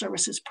legal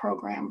services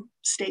program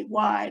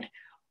statewide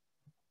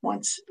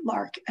once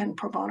LARC and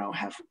Pro Bono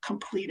have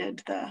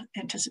completed the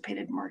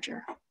anticipated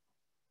merger.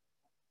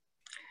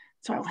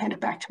 So I'll hand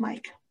it back to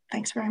Mike.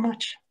 Thanks very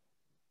much.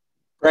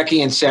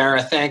 Breckie and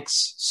Sarah,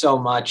 thanks so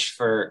much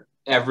for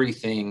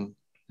everything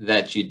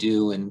that you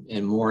do,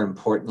 and more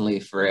importantly,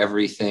 for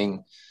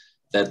everything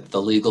that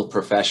the legal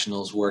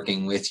professionals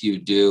working with you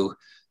do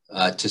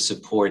to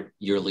support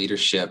your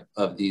leadership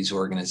of these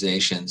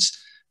organizations.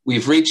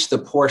 We've reached the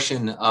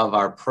portion of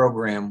our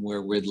program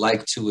where we'd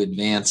like to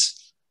advance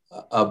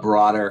a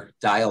broader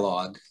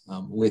dialogue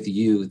with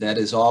you. That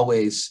is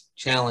always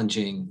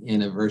challenging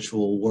in a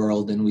virtual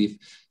world, and we've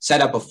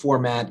set up a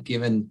format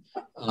given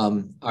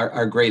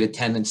our great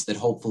attendance that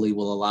hopefully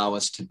will allow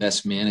us to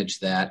best manage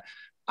that.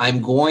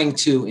 I'm going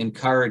to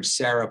encourage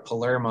Sarah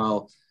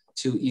Palermo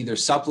to either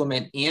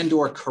supplement and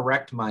or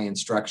correct my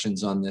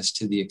instructions on this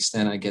to the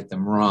extent I get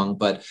them wrong,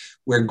 but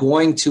we're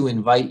going to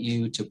invite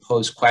you to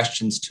pose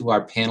questions to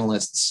our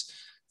panelists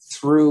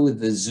through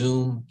the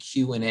Zoom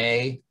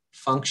Q&A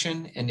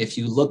function. And if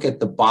you look at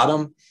the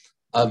bottom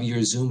of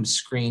your Zoom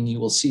screen, you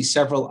will see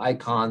several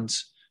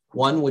icons,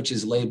 one which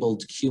is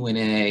labeled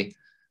Q&A.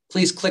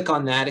 Please click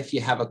on that if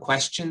you have a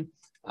question,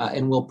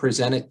 and we'll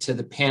present it to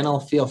the panel.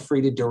 Feel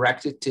free to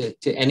direct it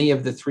to any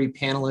of the three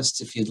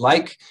panelists if you'd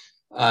like.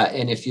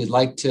 And if you'd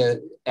like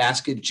to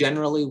ask it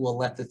generally, we'll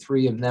let the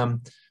three of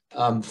them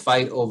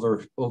fight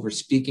over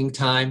speaking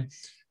time.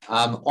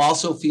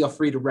 Also, feel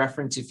free to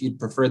reference if you'd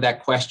prefer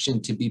that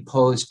question to be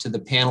posed to the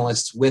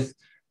panelists with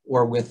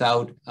or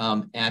without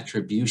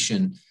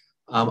attribution.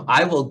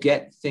 I will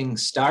get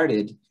things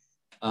started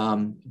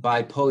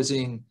by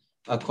posing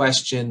a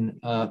question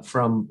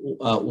from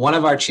one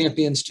of our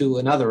champions to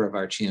another of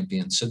our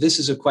champions. So this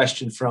is a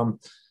question from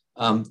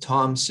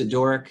Tom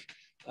Sidoric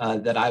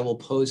that I will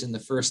pose in the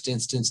first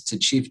instance to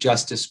Chief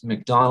Justice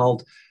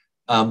MacDonald.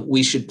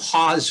 We should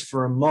pause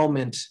for a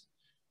moment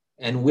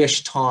and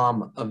wish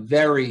Tom a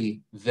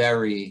very,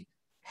 very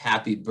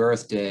happy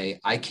birthday.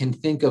 I can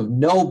think of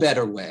no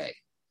better way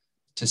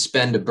to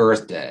spend a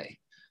birthday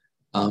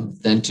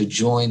than to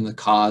join the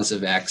cause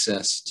of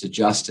access to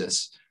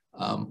justice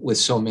with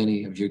so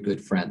many of your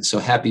good friends. So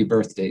happy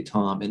birthday,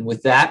 Tom. And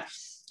with that,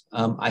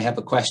 I have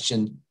a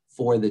question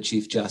for the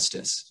Chief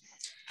Justice.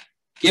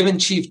 Given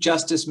Chief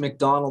Justice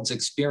MacDonald's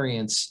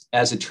experience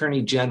as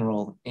Attorney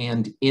General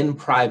and in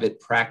private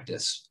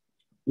practice,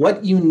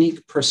 what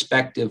unique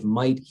perspective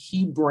might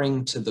he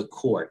bring to the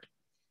court?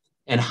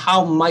 And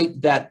how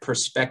might that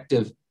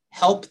perspective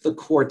help the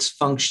courts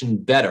function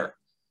better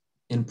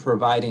in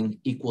providing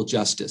equal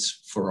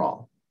justice for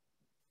all?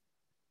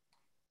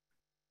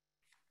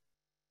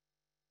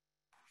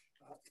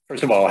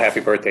 First of all,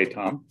 happy birthday,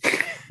 Tom.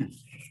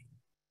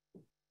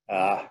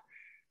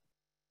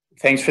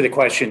 Thanks for the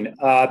question.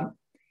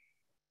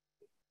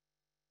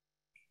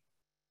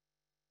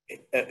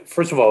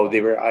 First of all,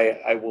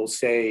 I will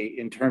say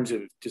in terms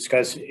of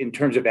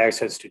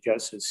access to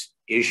justice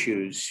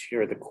issues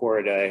here at the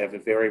court, I have a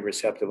very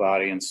receptive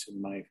audience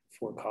in my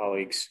four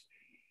colleagues.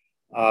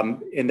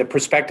 And the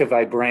perspective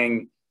I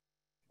bring,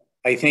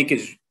 I think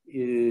is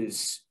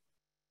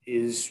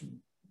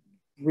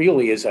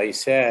really, as I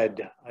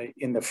said,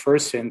 in the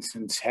first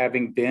instance,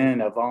 having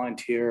been a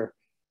volunteer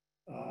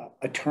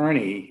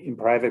attorney in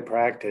private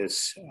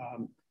practice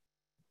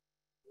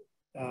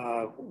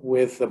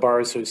with the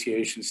Bar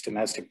Association's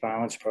domestic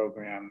violence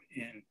program,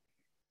 and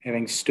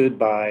having stood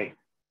by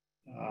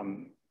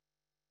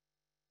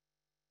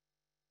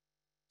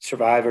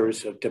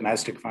survivors of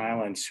domestic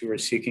violence who are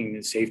seeking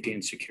the safety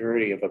and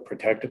security of a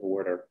protective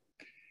order,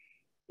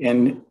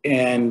 and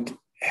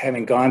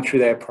having gone through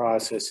that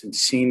process and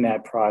seen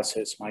that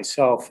process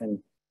myself,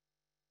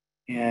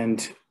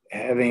 and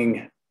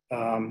having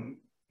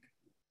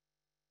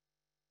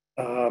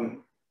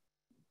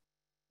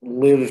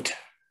lived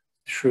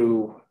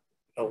through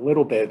a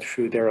little bit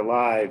through their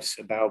lives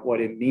about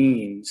what it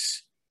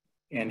means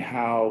and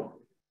how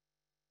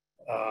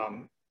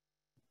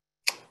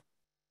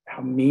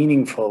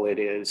meaningful it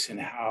is, and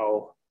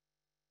how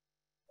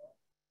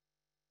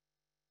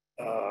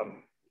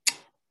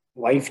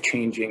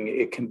life-changing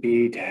it can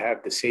be to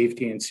have the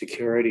safety and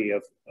security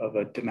of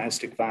a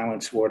domestic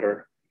violence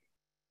order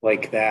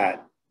like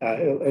that,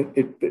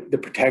 the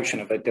protection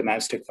of a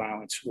domestic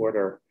violence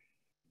order.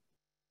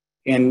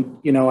 And,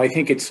 you know, I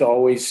think it's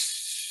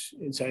always,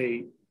 as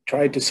I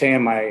tried to say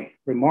in my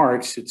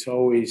remarks, it's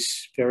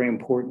always very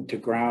important to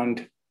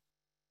ground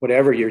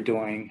whatever you're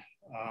doing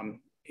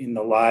in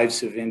the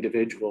lives of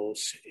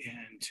individuals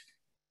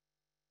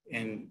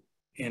and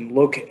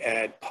look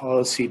at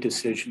policy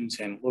decisions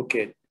and look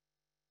at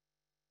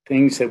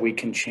things that we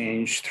can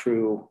change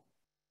through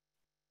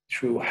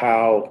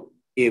how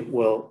it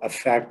will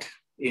affect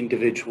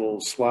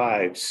individuals'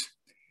 lives.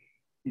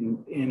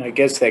 And I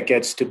guess that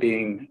gets to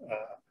being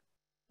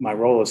my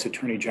role as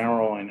Attorney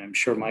General, and I'm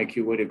sure, Mike,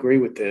 you would agree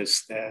with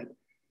this, that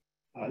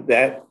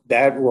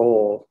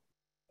role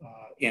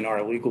in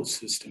our legal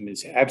system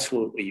is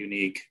absolutely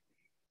unique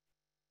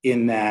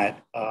in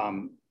that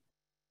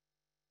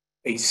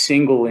a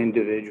single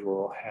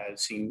individual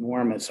has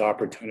enormous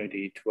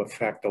opportunity to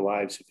affect the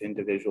lives of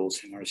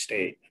individuals in our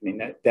state. I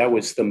mean, that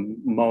was the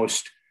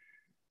most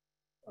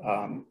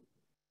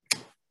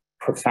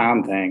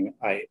profound thing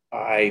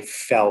I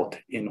felt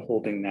in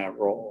holding that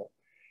role.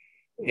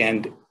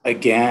 And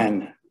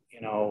again,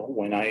 you know,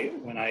 when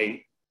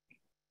I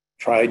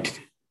tried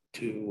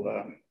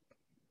to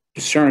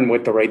discern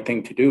what the right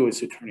thing to do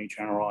as Attorney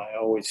General, I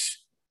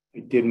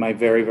did my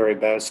very, very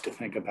best to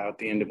think about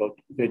the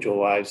individual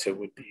lives that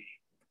would be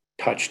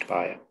touched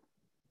by it.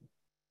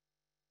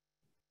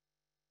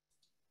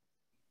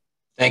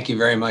 Thank you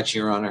very much,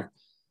 Your Honor.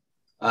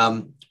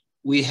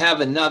 We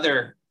have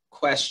another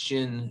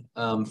question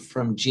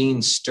from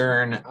Gene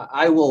Stern.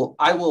 I will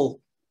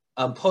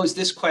pose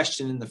this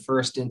question in the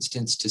first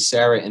instance to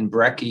Sarah and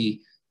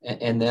Breckie,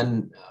 and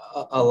then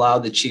allow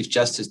the Chief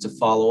Justice to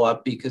follow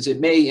up, because it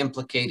may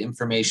implicate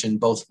information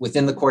both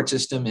within the court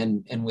system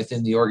and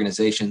within the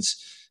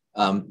organizations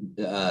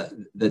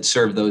that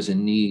serve those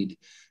in need.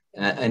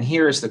 And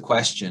here is the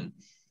question.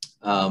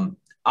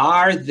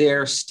 Are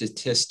there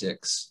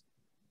statistics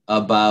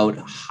about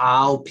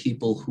how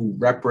people who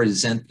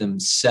represent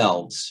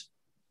themselves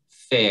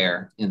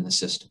fare in the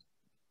system?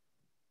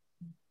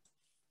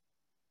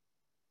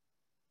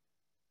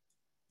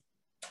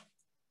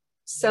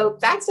 So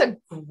that's a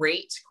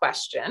great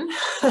question.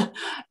 And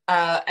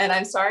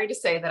I'm sorry to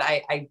say that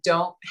I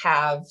don't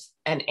have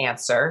an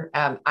answer.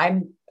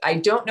 I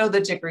don't know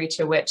the degree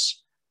to which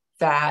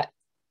that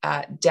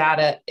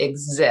data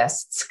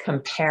exists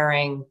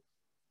comparing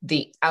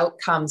the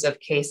outcomes of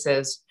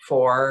cases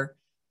for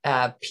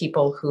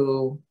people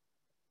who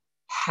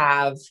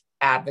have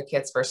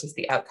advocates versus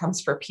the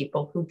outcomes for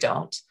people who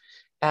don't.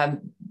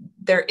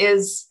 There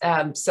is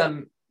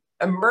some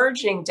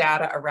emerging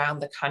data around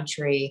the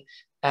country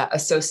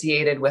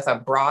associated with a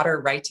broader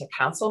right to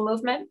counsel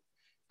movement.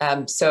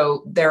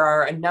 So there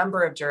are a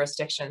number of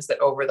jurisdictions that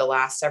over the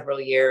last several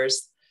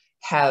years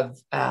have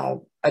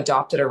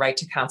adopted a right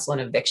to counsel in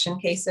eviction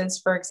cases,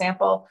 for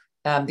example.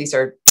 These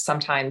are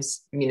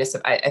sometimes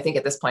municipal, I think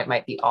at this point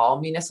might be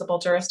all municipal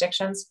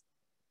jurisdictions.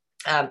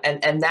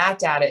 And that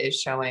data is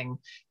showing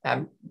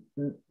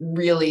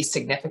really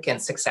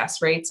significant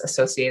success rates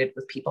associated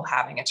with people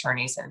having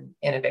attorneys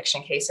in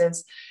eviction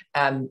cases.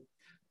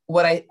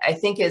 What I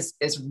think is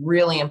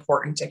really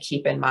important to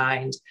keep in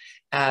mind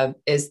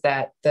is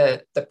that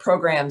the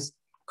programs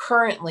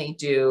currently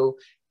do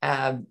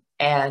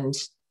and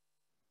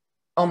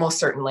almost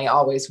certainly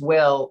always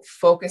will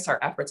focus our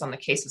efforts on the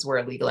cases where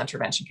a legal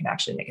intervention can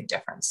actually make a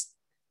difference.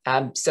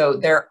 So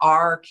there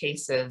are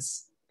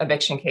cases,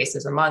 eviction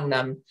cases among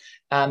them,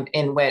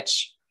 in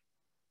which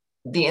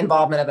the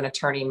involvement of an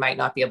attorney might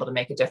not be able to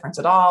make a difference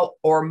at all,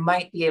 or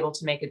might be able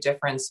to make a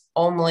difference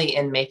only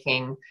in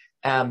making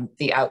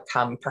the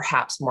outcome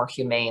perhaps more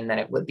humane than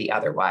it would be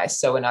otherwise.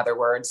 So in other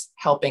words,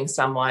 helping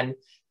someone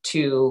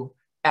to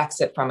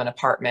exit from an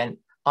apartment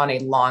on a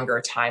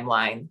longer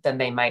timeline than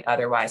they might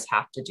otherwise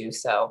have to do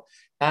so.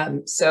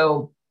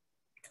 So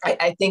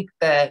I think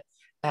that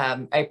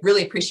I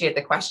really appreciate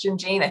the question,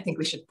 Jean. I think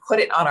we should put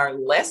it on our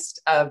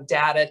list of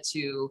data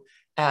to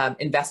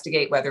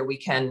investigate whether we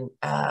can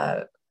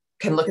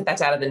look at that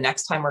data the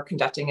next time we're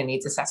conducting a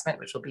needs assessment,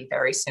 which will be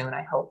very soon,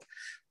 I hope.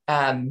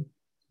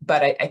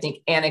 But I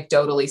think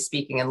anecdotally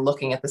speaking and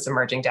looking at this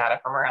emerging data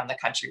from around the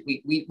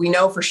country, we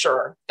know for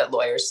sure that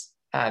lawyers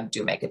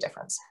do make a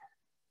difference.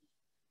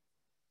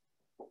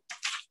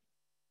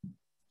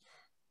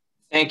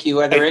 Thank you.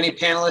 Are there any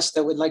panelists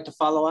that would like to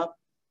follow up?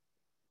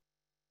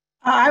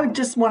 I would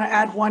just want to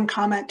add one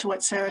comment to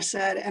what Sarah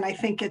said, and I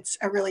think it's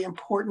a really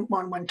important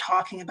one when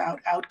talking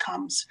about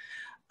outcomes.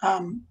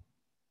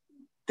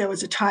 There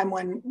was a time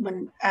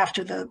when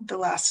after the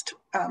last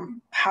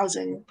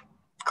housing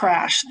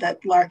crash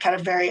that LARC had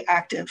a very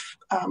active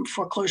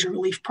foreclosure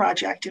relief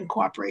project in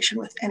cooperation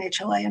with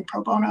NHLA and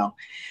pro bono.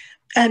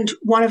 And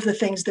one of the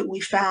things that we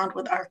found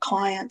with our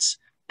clients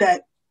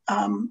that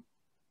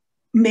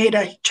made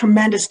a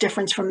tremendous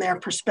difference from their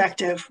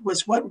perspective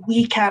was what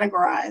we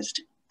categorized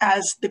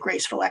as the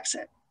graceful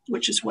exit,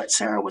 which is what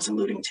Sarah was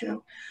alluding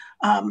to.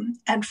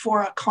 And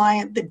for a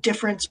client, the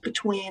difference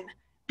between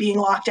being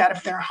locked out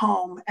of their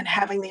home and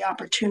having the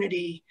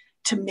opportunity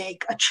to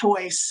make a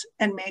choice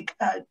and make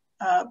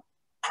a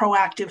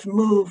proactive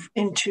move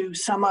into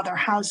some other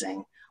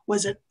housing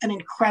was an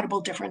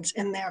incredible difference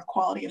in their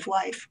quality of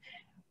life.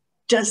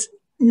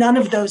 None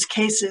of those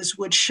cases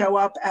would show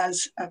up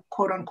as a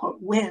quote unquote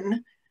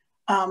win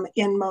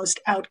in most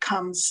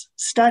outcomes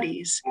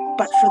studies,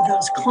 but for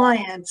those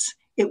clients,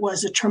 it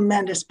was a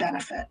tremendous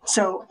benefit.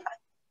 So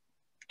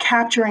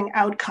capturing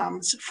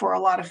outcomes for a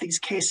lot of these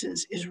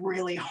cases is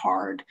really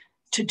hard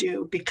to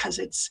do because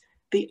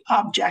the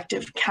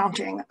objective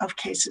counting of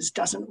cases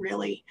doesn't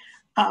really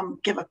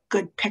give a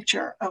good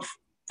picture of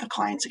the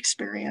client's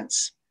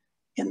experience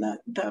in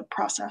the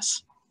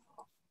process.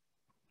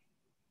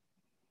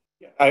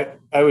 I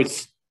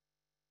was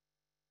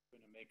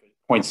going to make a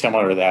point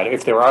similar to that.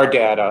 If there are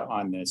data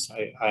on this,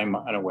 I'm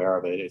unaware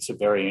of it. It's a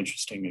very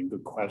interesting and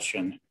good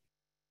question.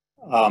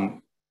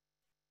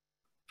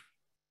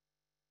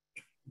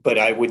 But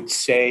I would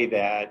say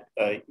that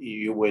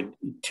you would,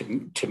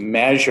 to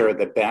measure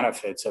the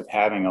benefits of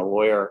having a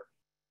lawyer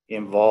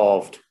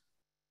involved,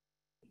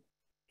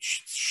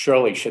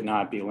 surely should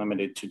not be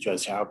limited to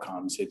just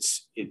outcomes.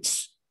 It's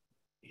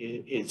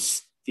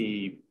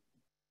the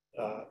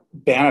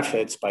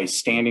benefits by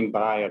standing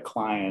by a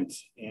client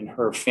and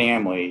her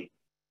family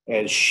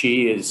as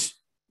she is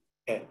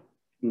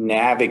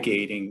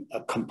navigating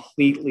a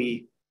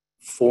completely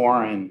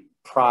foreign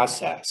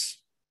process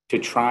to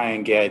try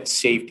and get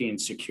safety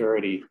and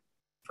security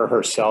for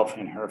herself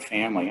and her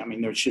family. I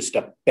mean, there's just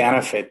a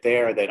benefit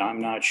there that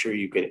I'm not sure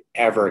you could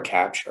ever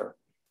capture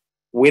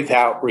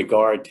without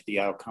regard to the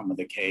outcome of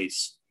the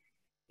case.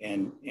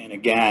 And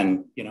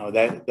again, you know,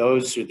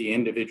 those are the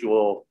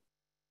individual,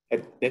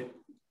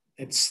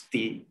 it's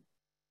the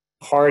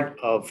part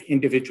of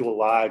individual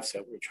lives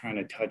that we're trying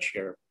to touch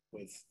here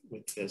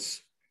with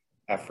this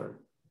effort.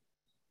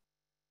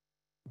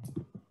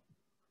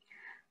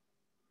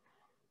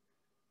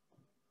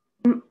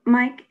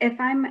 Mike, if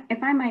I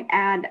might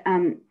add,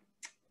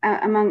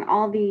 among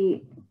all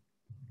the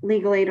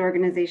legal aid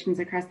organizations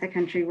across the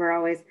country, we're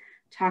always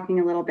talking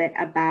a little bit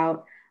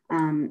about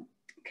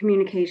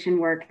communication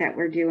work that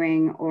we're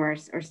doing or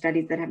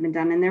studies that have been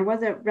done. And there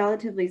was a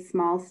relatively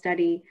small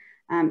study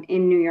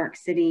in New York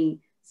City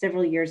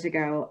several years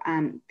ago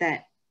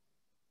that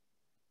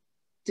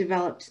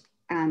developed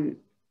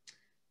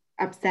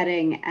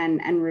upsetting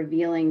and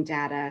revealing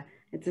data.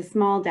 It's a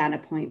small data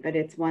point, but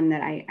it's one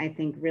that I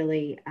think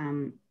really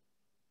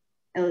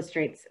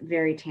illustrates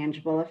very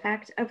tangible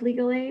effect of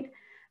legal aid.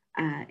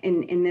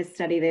 In this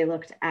study, they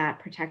looked at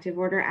protective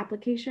order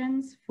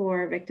applications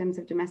for victims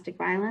of domestic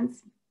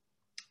violence.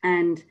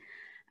 And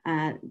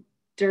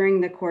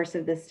during the course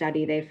of the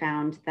study, they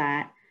found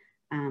that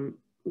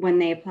when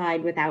they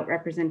applied without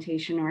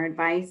representation or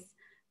advice,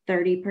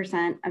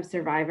 30% of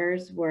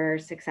survivors were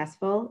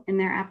successful in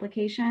their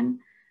application,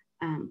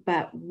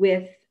 but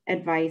with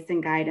advice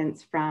and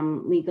guidance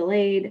from legal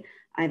aid,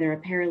 either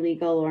a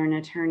paralegal or an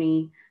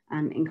attorney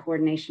in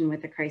coordination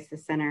with the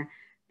crisis center,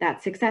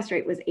 that success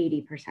rate was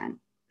 80%.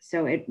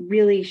 So it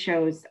really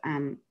shows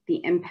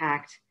the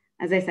impact.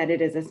 As I said,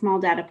 it is a small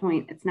data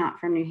point. It's not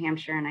from New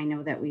Hampshire, and I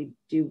know that we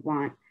do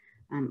want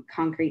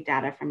concrete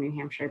data from New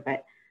Hampshire,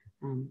 but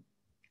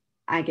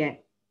I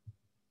get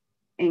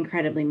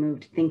incredibly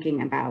moved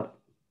thinking about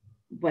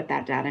what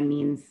that data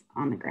means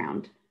on the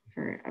ground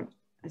for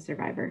a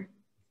survivor.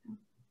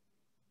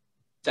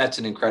 That's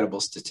an incredible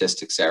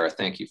statistic, Sarah.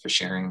 Thank you for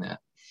sharing that.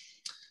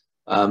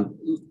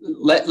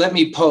 Let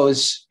me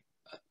pose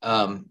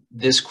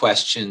this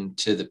question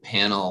to the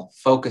panel,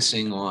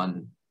 focusing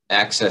on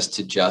access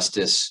to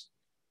justice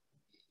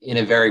in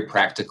a very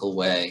practical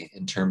way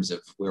in terms of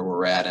where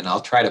we're at. And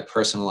I'll try to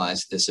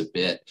personalize this a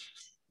bit.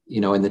 You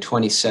know, in the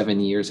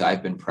 27 years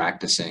I've been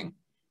practicing,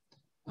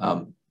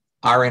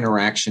 our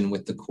interaction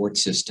with the court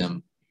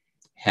system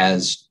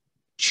has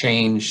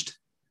changed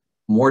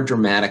more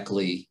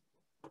dramatically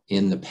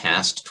in the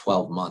past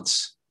 12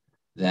 months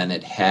than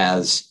it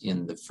has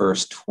in the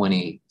first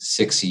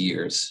 26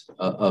 years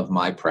of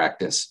my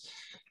practice.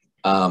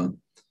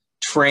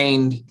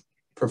 Trained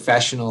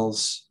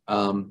professionals,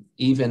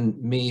 even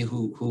me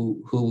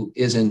who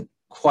isn't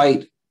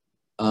quite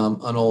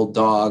an old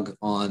dog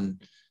on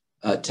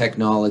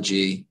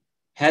technology,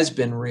 has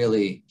been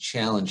really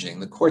challenging.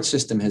 The court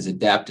system has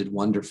adapted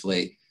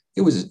wonderfully.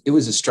 It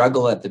was a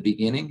struggle at the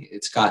beginning.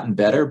 It's gotten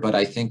better, but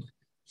I think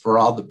for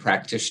all the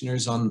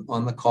practitioners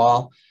on the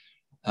call,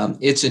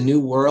 it's a new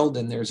world,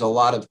 and there's a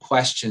lot of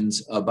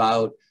questions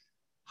about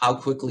how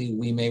quickly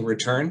we may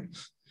return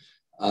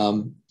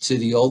to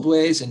the old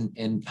ways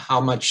and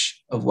how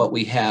much of what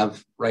we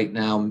have right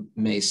now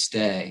may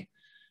stay.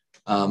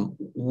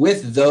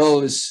 With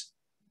those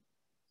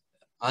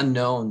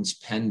unknowns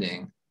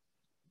pending,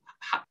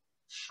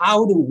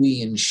 how do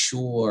we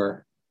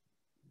ensure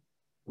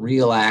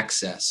real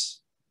access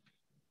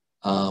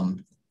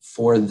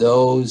for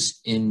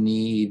those in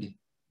need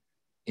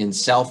in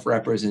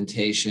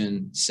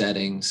self-representation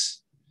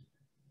settings,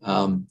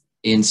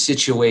 in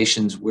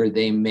situations where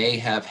they may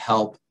have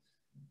help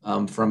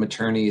from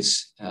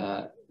attorneys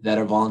that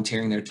are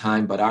volunteering their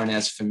time but aren't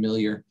as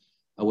familiar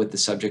with the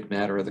subject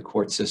matter of the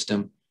court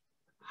system?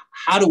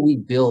 How do we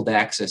build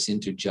access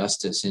into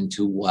justice,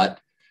 into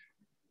what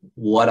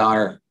what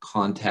our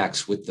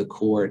contacts with the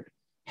court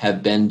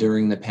have been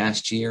during the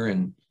past year,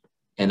 and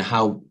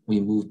how we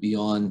move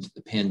beyond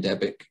the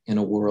pandemic in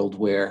a world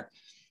where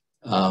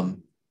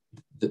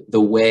the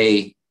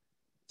way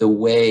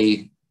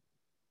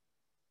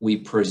we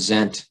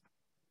present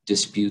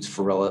disputes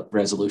for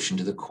resolution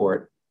to the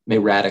court may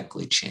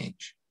radically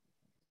change.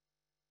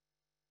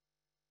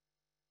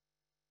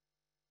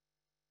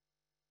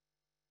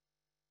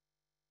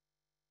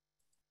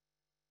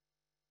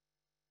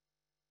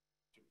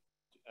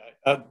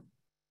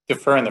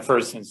 Defer in the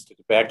first instance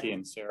to Breckie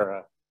and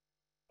Sarah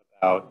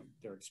about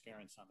their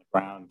experience on the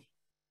ground.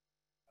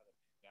 How the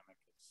pandemic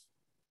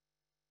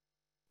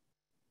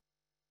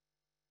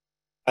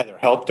has either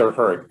helped or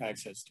hurt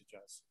access to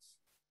justice.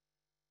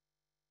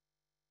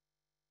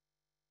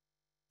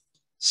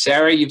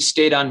 Sarah, you've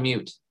stayed on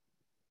mute.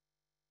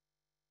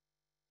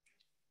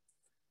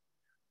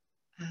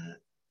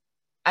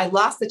 I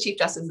lost the Chief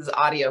Justice's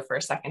audio for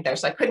a second there,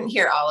 so I couldn't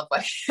hear all of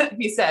what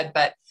he said,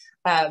 but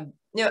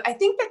you know, I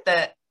think that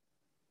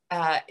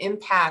the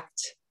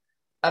impact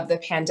of the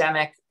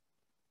pandemic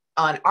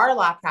on our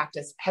law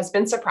practice has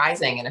been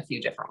surprising in a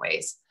few different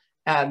ways.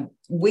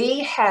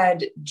 We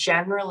had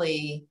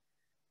generally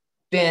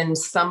been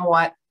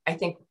somewhat, I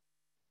think,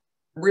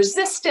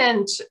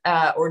 resistant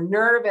or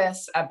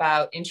nervous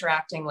about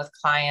interacting with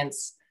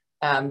clients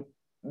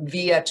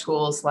via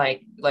tools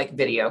like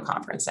video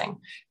conferencing,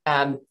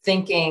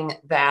 thinking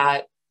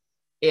that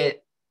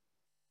it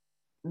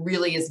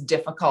really is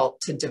difficult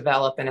to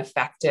develop an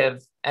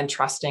effective and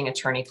trusting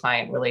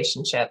attorney-client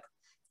relationship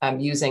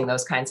using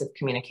those kinds of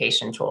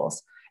communication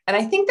tools. And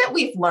I think that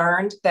we've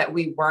learned that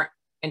we weren't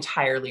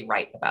entirely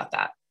right about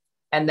that.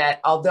 And that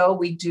although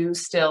we do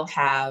still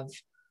have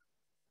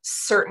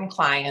certain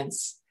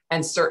clients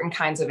and certain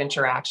kinds of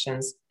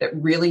interactions that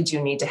really do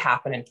need to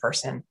happen in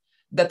person,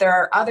 that there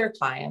are other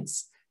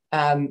clients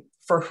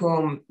for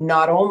whom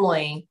not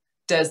only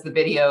does the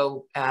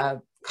video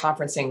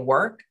conferencing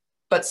work,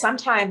 but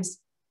sometimes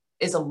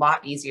is a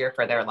lot easier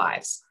for their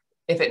lives.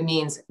 If it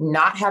means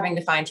not having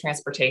to find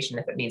transportation,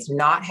 if it means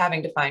not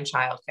having to find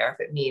childcare, if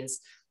it means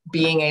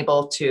being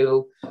able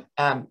to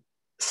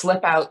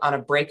slip out on a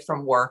break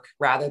from work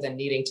rather than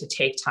needing to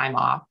take time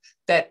off,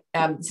 that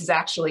this is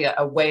actually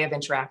a way of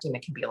interacting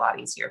that can be a lot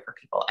easier for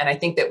people. And I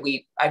think that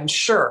I'm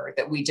sure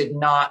that we did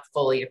not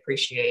fully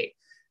appreciate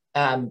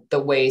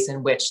the ways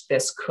in which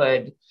this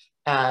could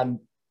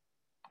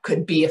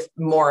be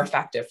more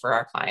effective for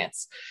our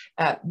clients.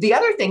 The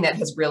other thing that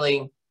has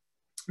really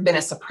been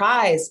a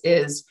surprise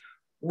is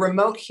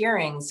remote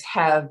hearings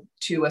have,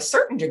 to a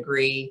certain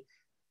degree,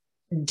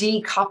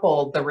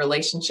 decoupled the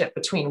relationship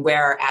between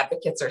where our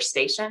advocates are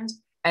stationed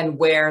and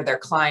where their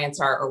clients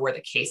are or where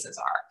the cases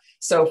are.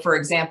 So for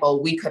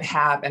example, we could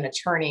have an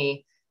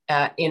attorney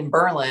in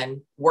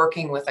Berlin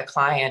working with a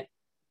client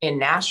in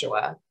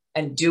Nashua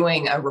and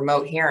doing a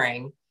remote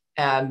hearing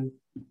in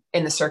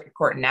the circuit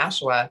court in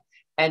Nashua.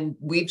 And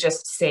we've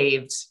just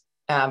saved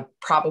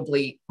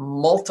probably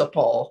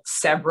multiple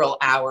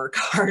several-hour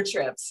car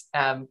trips,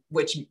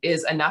 which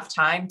is enough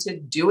time to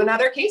do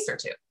another case or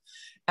two.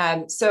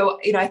 So,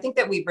 you know, I think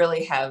that we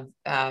really have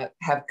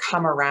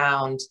come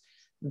around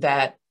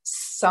that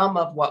some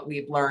of what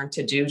we've learned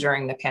to do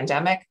during the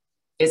pandemic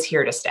is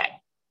here to stay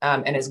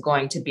and is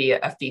going to be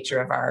a feature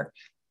of our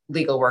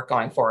legal work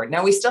going forward.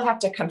 Now, we still have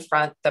to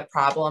confront the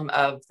problem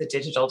of the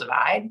digital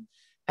divide.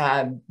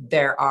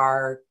 There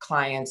are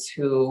clients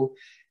who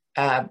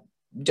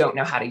don't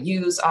know how to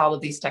use all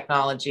of these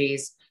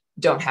technologies,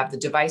 don't have the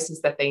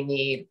devices that they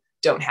need,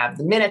 don't have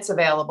the minutes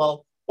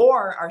available,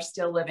 or are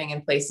still living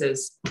in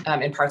places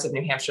in parts of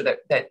New Hampshire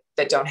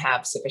that don't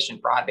have sufficient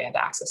broadband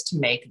access to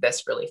make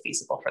this really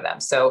feasible for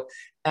them. So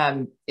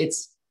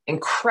it's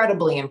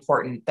incredibly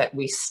important that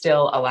we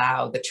still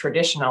allow the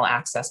traditional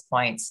access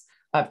points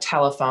of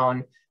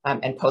telephone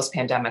and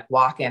post-pandemic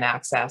walk-in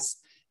access.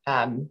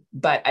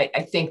 But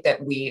I think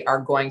that we are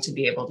going to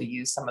be able to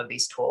use some of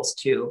these tools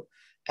to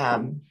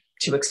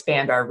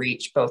expand our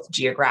reach, both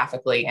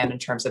geographically and in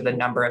terms of the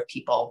number of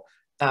people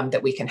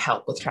that we can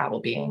help with travel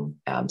being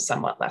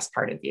somewhat less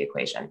part of the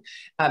equation.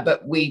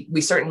 But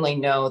we certainly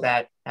know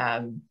that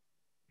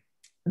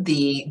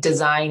the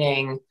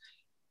designing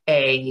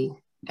a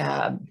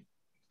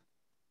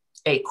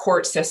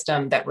court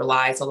system that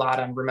relies a lot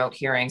on remote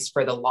hearings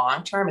for the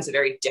long term is a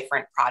very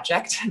different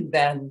project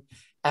than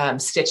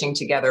stitching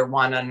together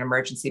one on an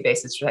emergency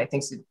basis, which I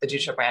think the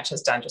judicial branch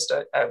has done just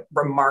a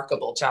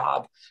remarkable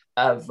job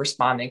of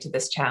responding to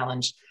this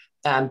challenge.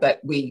 But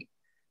we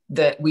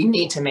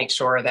need to make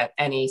sure that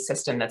any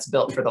system that's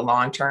built for the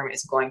long term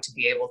is going to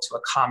be able to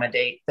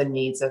accommodate the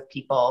needs of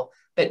people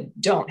that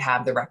don't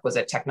have the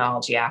requisite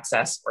technology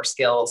access or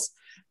skills,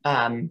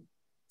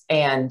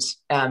 and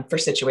for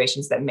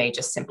situations that may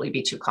just simply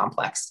be too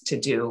complex to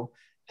do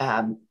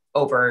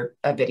over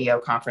a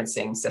video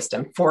conferencing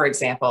system. For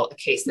example, a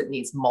case that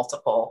needs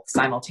multiple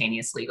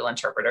simultaneous legal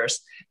interpreters.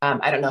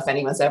 I don't know if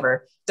anyone's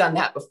ever done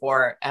that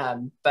before,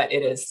 but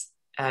it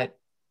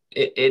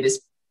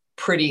is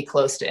pretty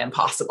close to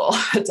impossible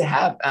to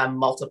have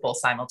multiple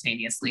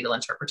simultaneous legal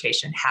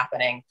interpretation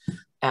happening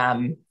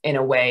in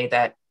a way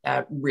that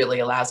really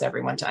allows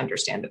everyone to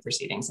understand the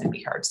proceedings and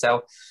be heard.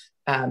 So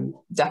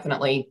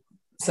definitely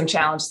some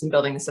challenges in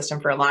building the system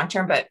for a long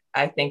term, but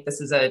I think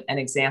this is an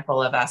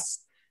example of us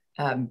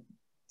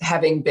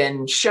having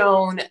been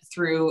shown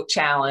through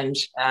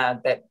challenge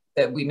that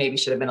we maybe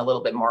should have been a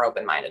little bit more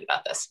open-minded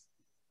about this.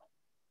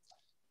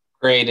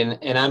 Great,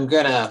 and I'm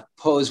gonna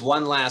pose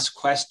one last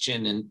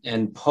question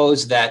and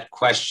pose that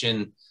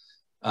question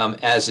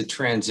as a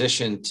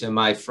transition to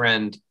my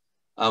friend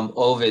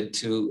Ovid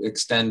to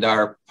extend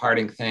our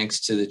parting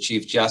thanks to the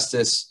Chief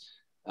Justice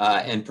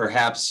and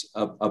perhaps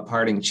a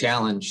parting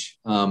challenge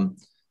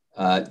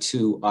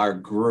to our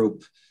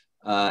group.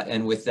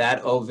 And with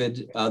that,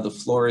 Ovid, the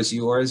floor is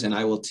yours, and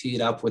I will tee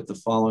it up with the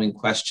following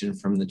question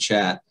from the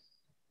chat.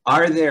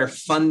 Are there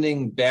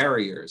funding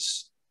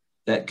barriers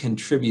that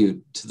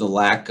contribute to the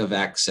lack of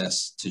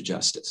access to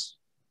justice?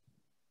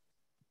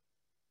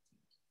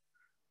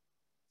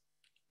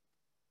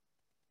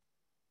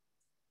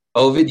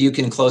 Ovid, you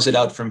can close it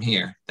out from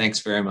here. Thanks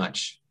very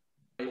much.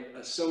 I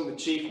assume the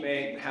Chief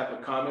may have a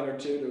comment or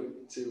two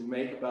to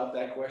make about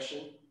that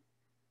question.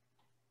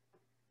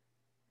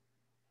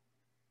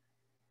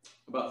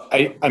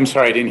 I'm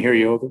sorry, I didn't hear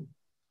you, Ovid.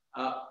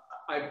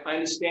 I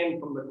understand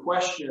from the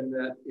question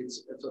that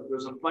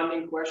there's a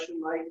funding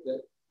question, Mike,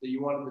 that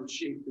you wanted the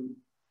Chief to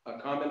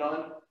comment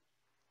on.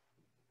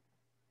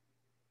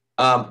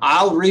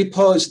 I'll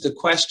repose the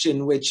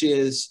question, which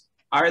is,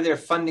 are there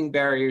funding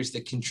barriers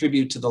that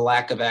contribute to the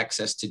lack of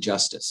access to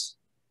justice?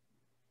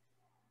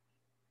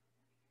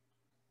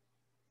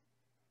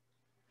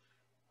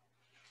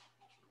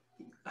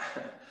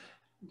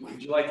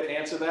 Would you like to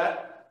answer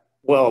that?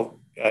 Well,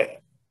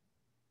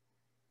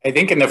 I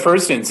think in the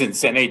first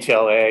instance,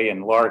 NHLA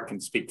and LARC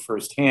can speak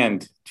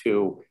firsthand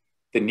to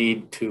the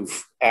need to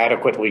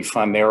adequately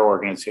fund their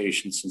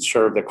organizations and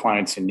serve the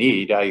clients in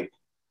need.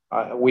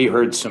 We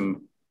heard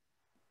some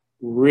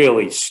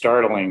really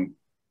startling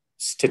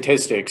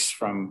statistics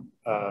from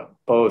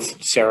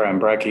both Sarah and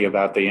Breckie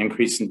about the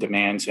increase in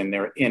demands and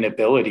their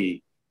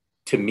inability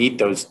to meet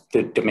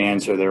the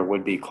demands of their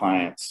would-be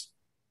clients.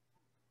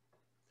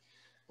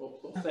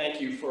 Well,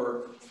 thank you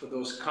for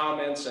those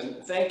comments,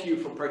 and thank you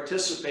for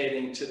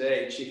participating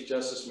today, Chief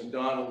Justice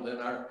MacDonald, in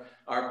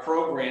our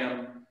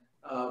program.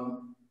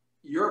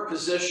 Your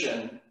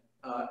position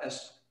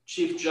as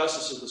Chief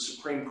Justice of the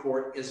Supreme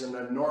Court is an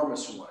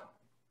enormous one.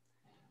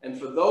 And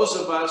for those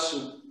of us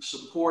who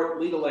support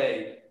legal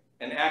aid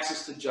and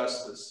access to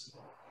justice,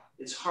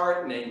 it's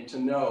heartening to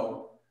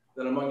know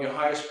that among your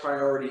highest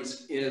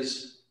priorities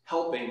is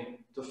helping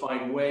to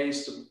find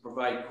ways to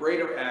provide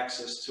greater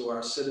access to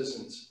our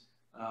citizens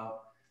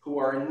who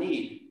are in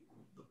need,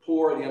 the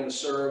poor, the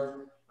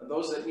underserved,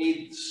 those that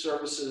need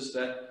services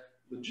that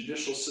the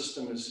judicial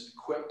system is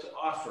equipped to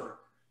offer,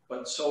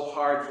 but so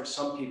hard for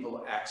some people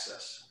to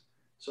access.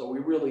 So we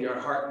really are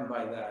heartened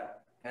by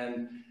that.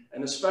 And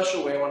in a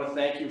special way, I want to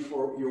thank you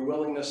for your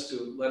willingness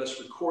to let us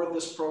record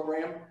this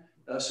program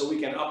so we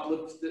can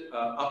upload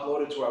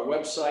it to our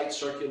website,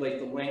 circulate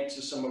the link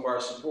to some of our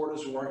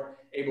supporters who weren't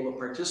able to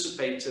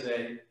participate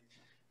today,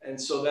 and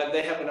so that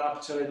they have an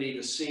opportunity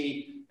to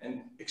see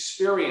and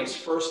experience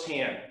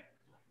firsthand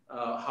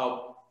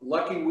how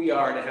lucky we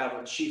are to have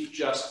a Chief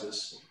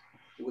Justice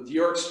with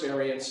your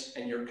experience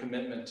and your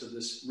commitment to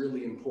this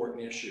really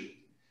important issue.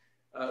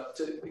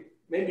 To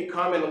maybe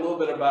comment a little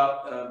bit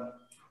about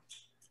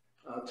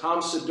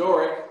Tom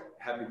Sidoric,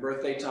 happy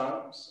birthday,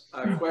 Tom,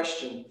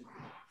 question.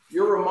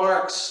 Your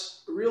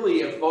remarks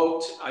really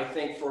evoked, I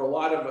think, for a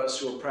lot of us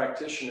who are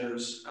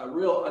practitioners, a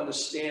real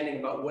understanding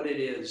about what it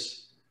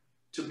is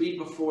to be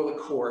before the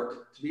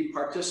court, to be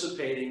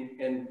participating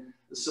in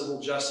the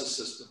civil justice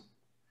system.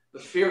 The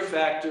fear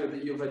factor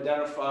that you've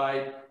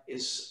identified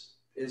is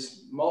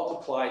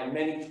multiplied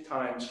many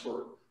times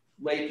for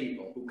lay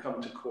people who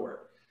come to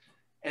court.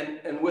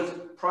 And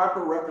with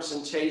proper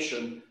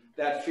representation,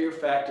 that fear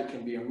factor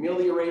can be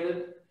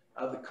ameliorated,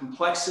 the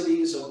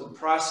complexities of the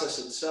process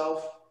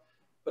itself.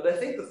 But I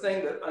think the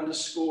thing that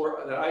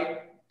I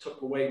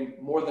took away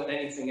more than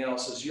anything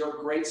else is your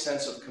great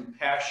sense of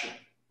compassion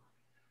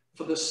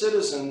for the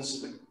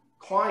citizens, the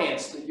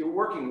clients that you're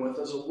working with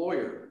as a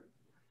lawyer.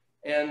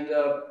 And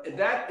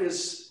that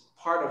is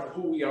part of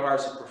who we are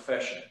as a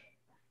profession.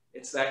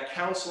 It's that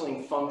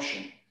counseling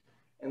function.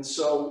 And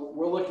so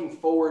we're looking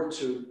forward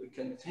to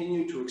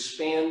continue to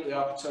expand the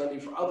opportunity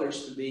for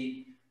others to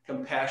be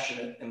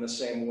compassionate in the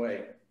same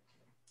way.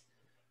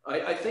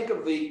 I think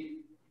of the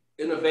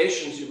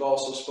innovations you've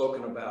also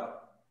spoken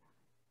about.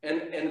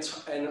 And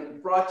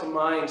it brought to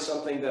mind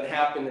something that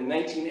happened in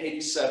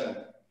 1987.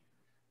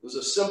 It was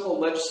a simple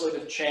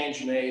legislative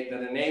change made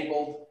that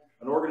enabled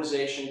an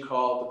organization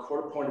called the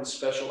Court-Appointed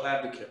Special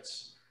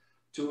Advocates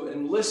to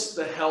enlist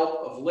the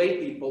help of lay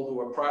people who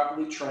are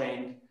properly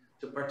trained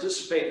to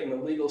participate in the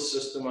legal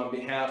system on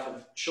behalf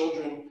of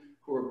children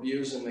who are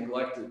abused and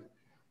neglected.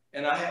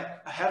 And I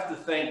have to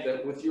think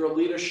that with your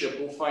leadership,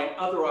 we'll find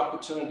other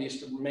opportunities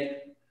to make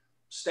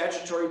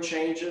statutory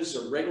changes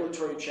or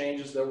regulatory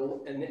changes that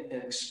will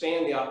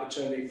expand the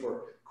opportunity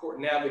for court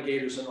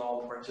navigators and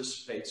all to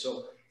participate.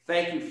 So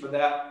thank you for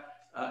that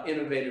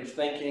innovative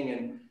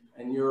thinking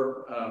and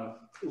your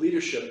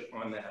leadership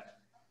on that.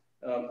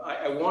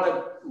 I want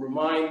to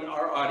remind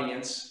our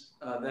audience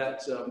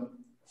that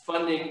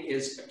funding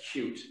is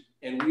acute,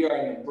 and we are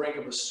on the brink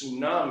of a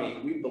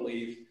tsunami, we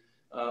believe,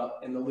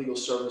 in the legal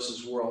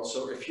services world.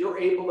 So if you're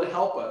able to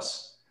help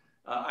us,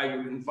 I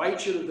would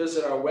invite you to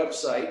visit our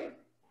website,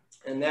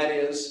 and that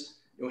is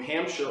New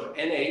Hampshire,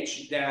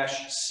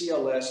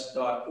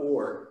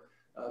 NHCLS.org,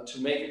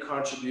 to make a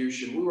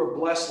contribution. We were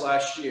blessed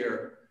last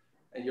year,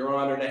 and Your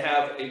Honor, to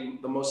have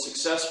the most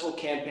successful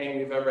campaign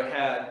we've ever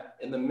had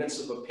in the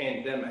midst of a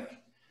pandemic.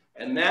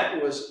 And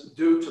that was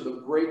due to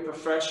the great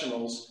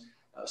professionals,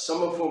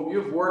 some of whom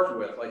you've worked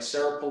with, like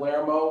Sarah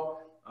Palermo.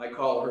 I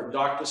call her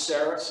Dr.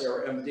 Sarah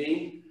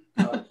MD,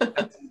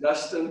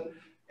 Dustin,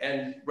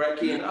 and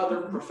Breckie, and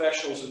other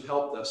professionals who've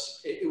helped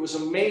us. It was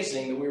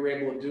amazing that we were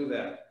able to do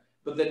that.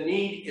 But the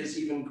need is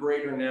even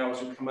greater now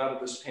as we come out of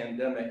this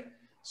pandemic.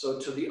 So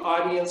to the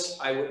audience,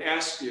 I would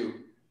ask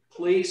you,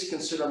 please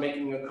consider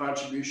making a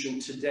contribution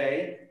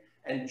today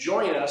and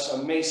join us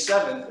on May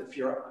 7th, if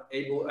you're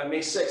able, May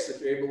 6th, if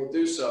you're able to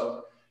do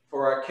so,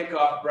 for our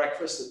kickoff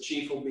breakfast. The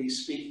Chief will be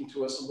speaking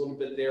to us a little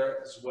bit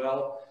there as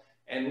well,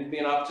 and it'll be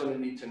an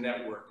opportunity to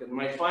network. And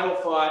my final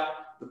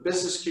thought, the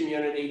business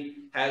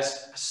community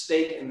has a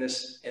stake in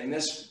this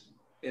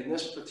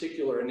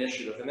particular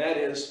initiative, and that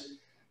is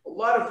a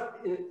lot of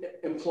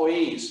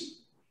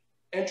employees,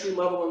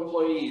 entry-level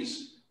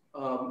employees,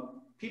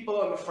 people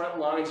on the front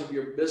lines of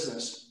your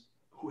business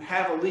who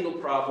have a legal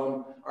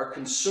problem are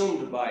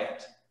consumed by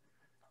it.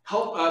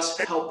 Help us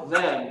help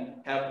them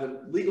have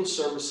the legal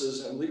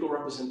services and legal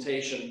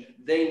representation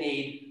they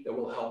need that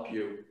will help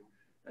you.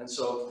 And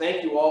so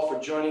thank you all for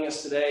joining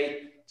us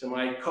today. To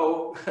my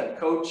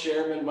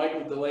co-chairman,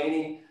 Michael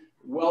Delaney,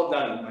 well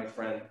done, my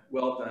friend,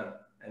 well done.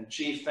 And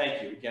Chief,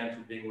 thank you again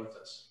for being with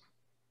us.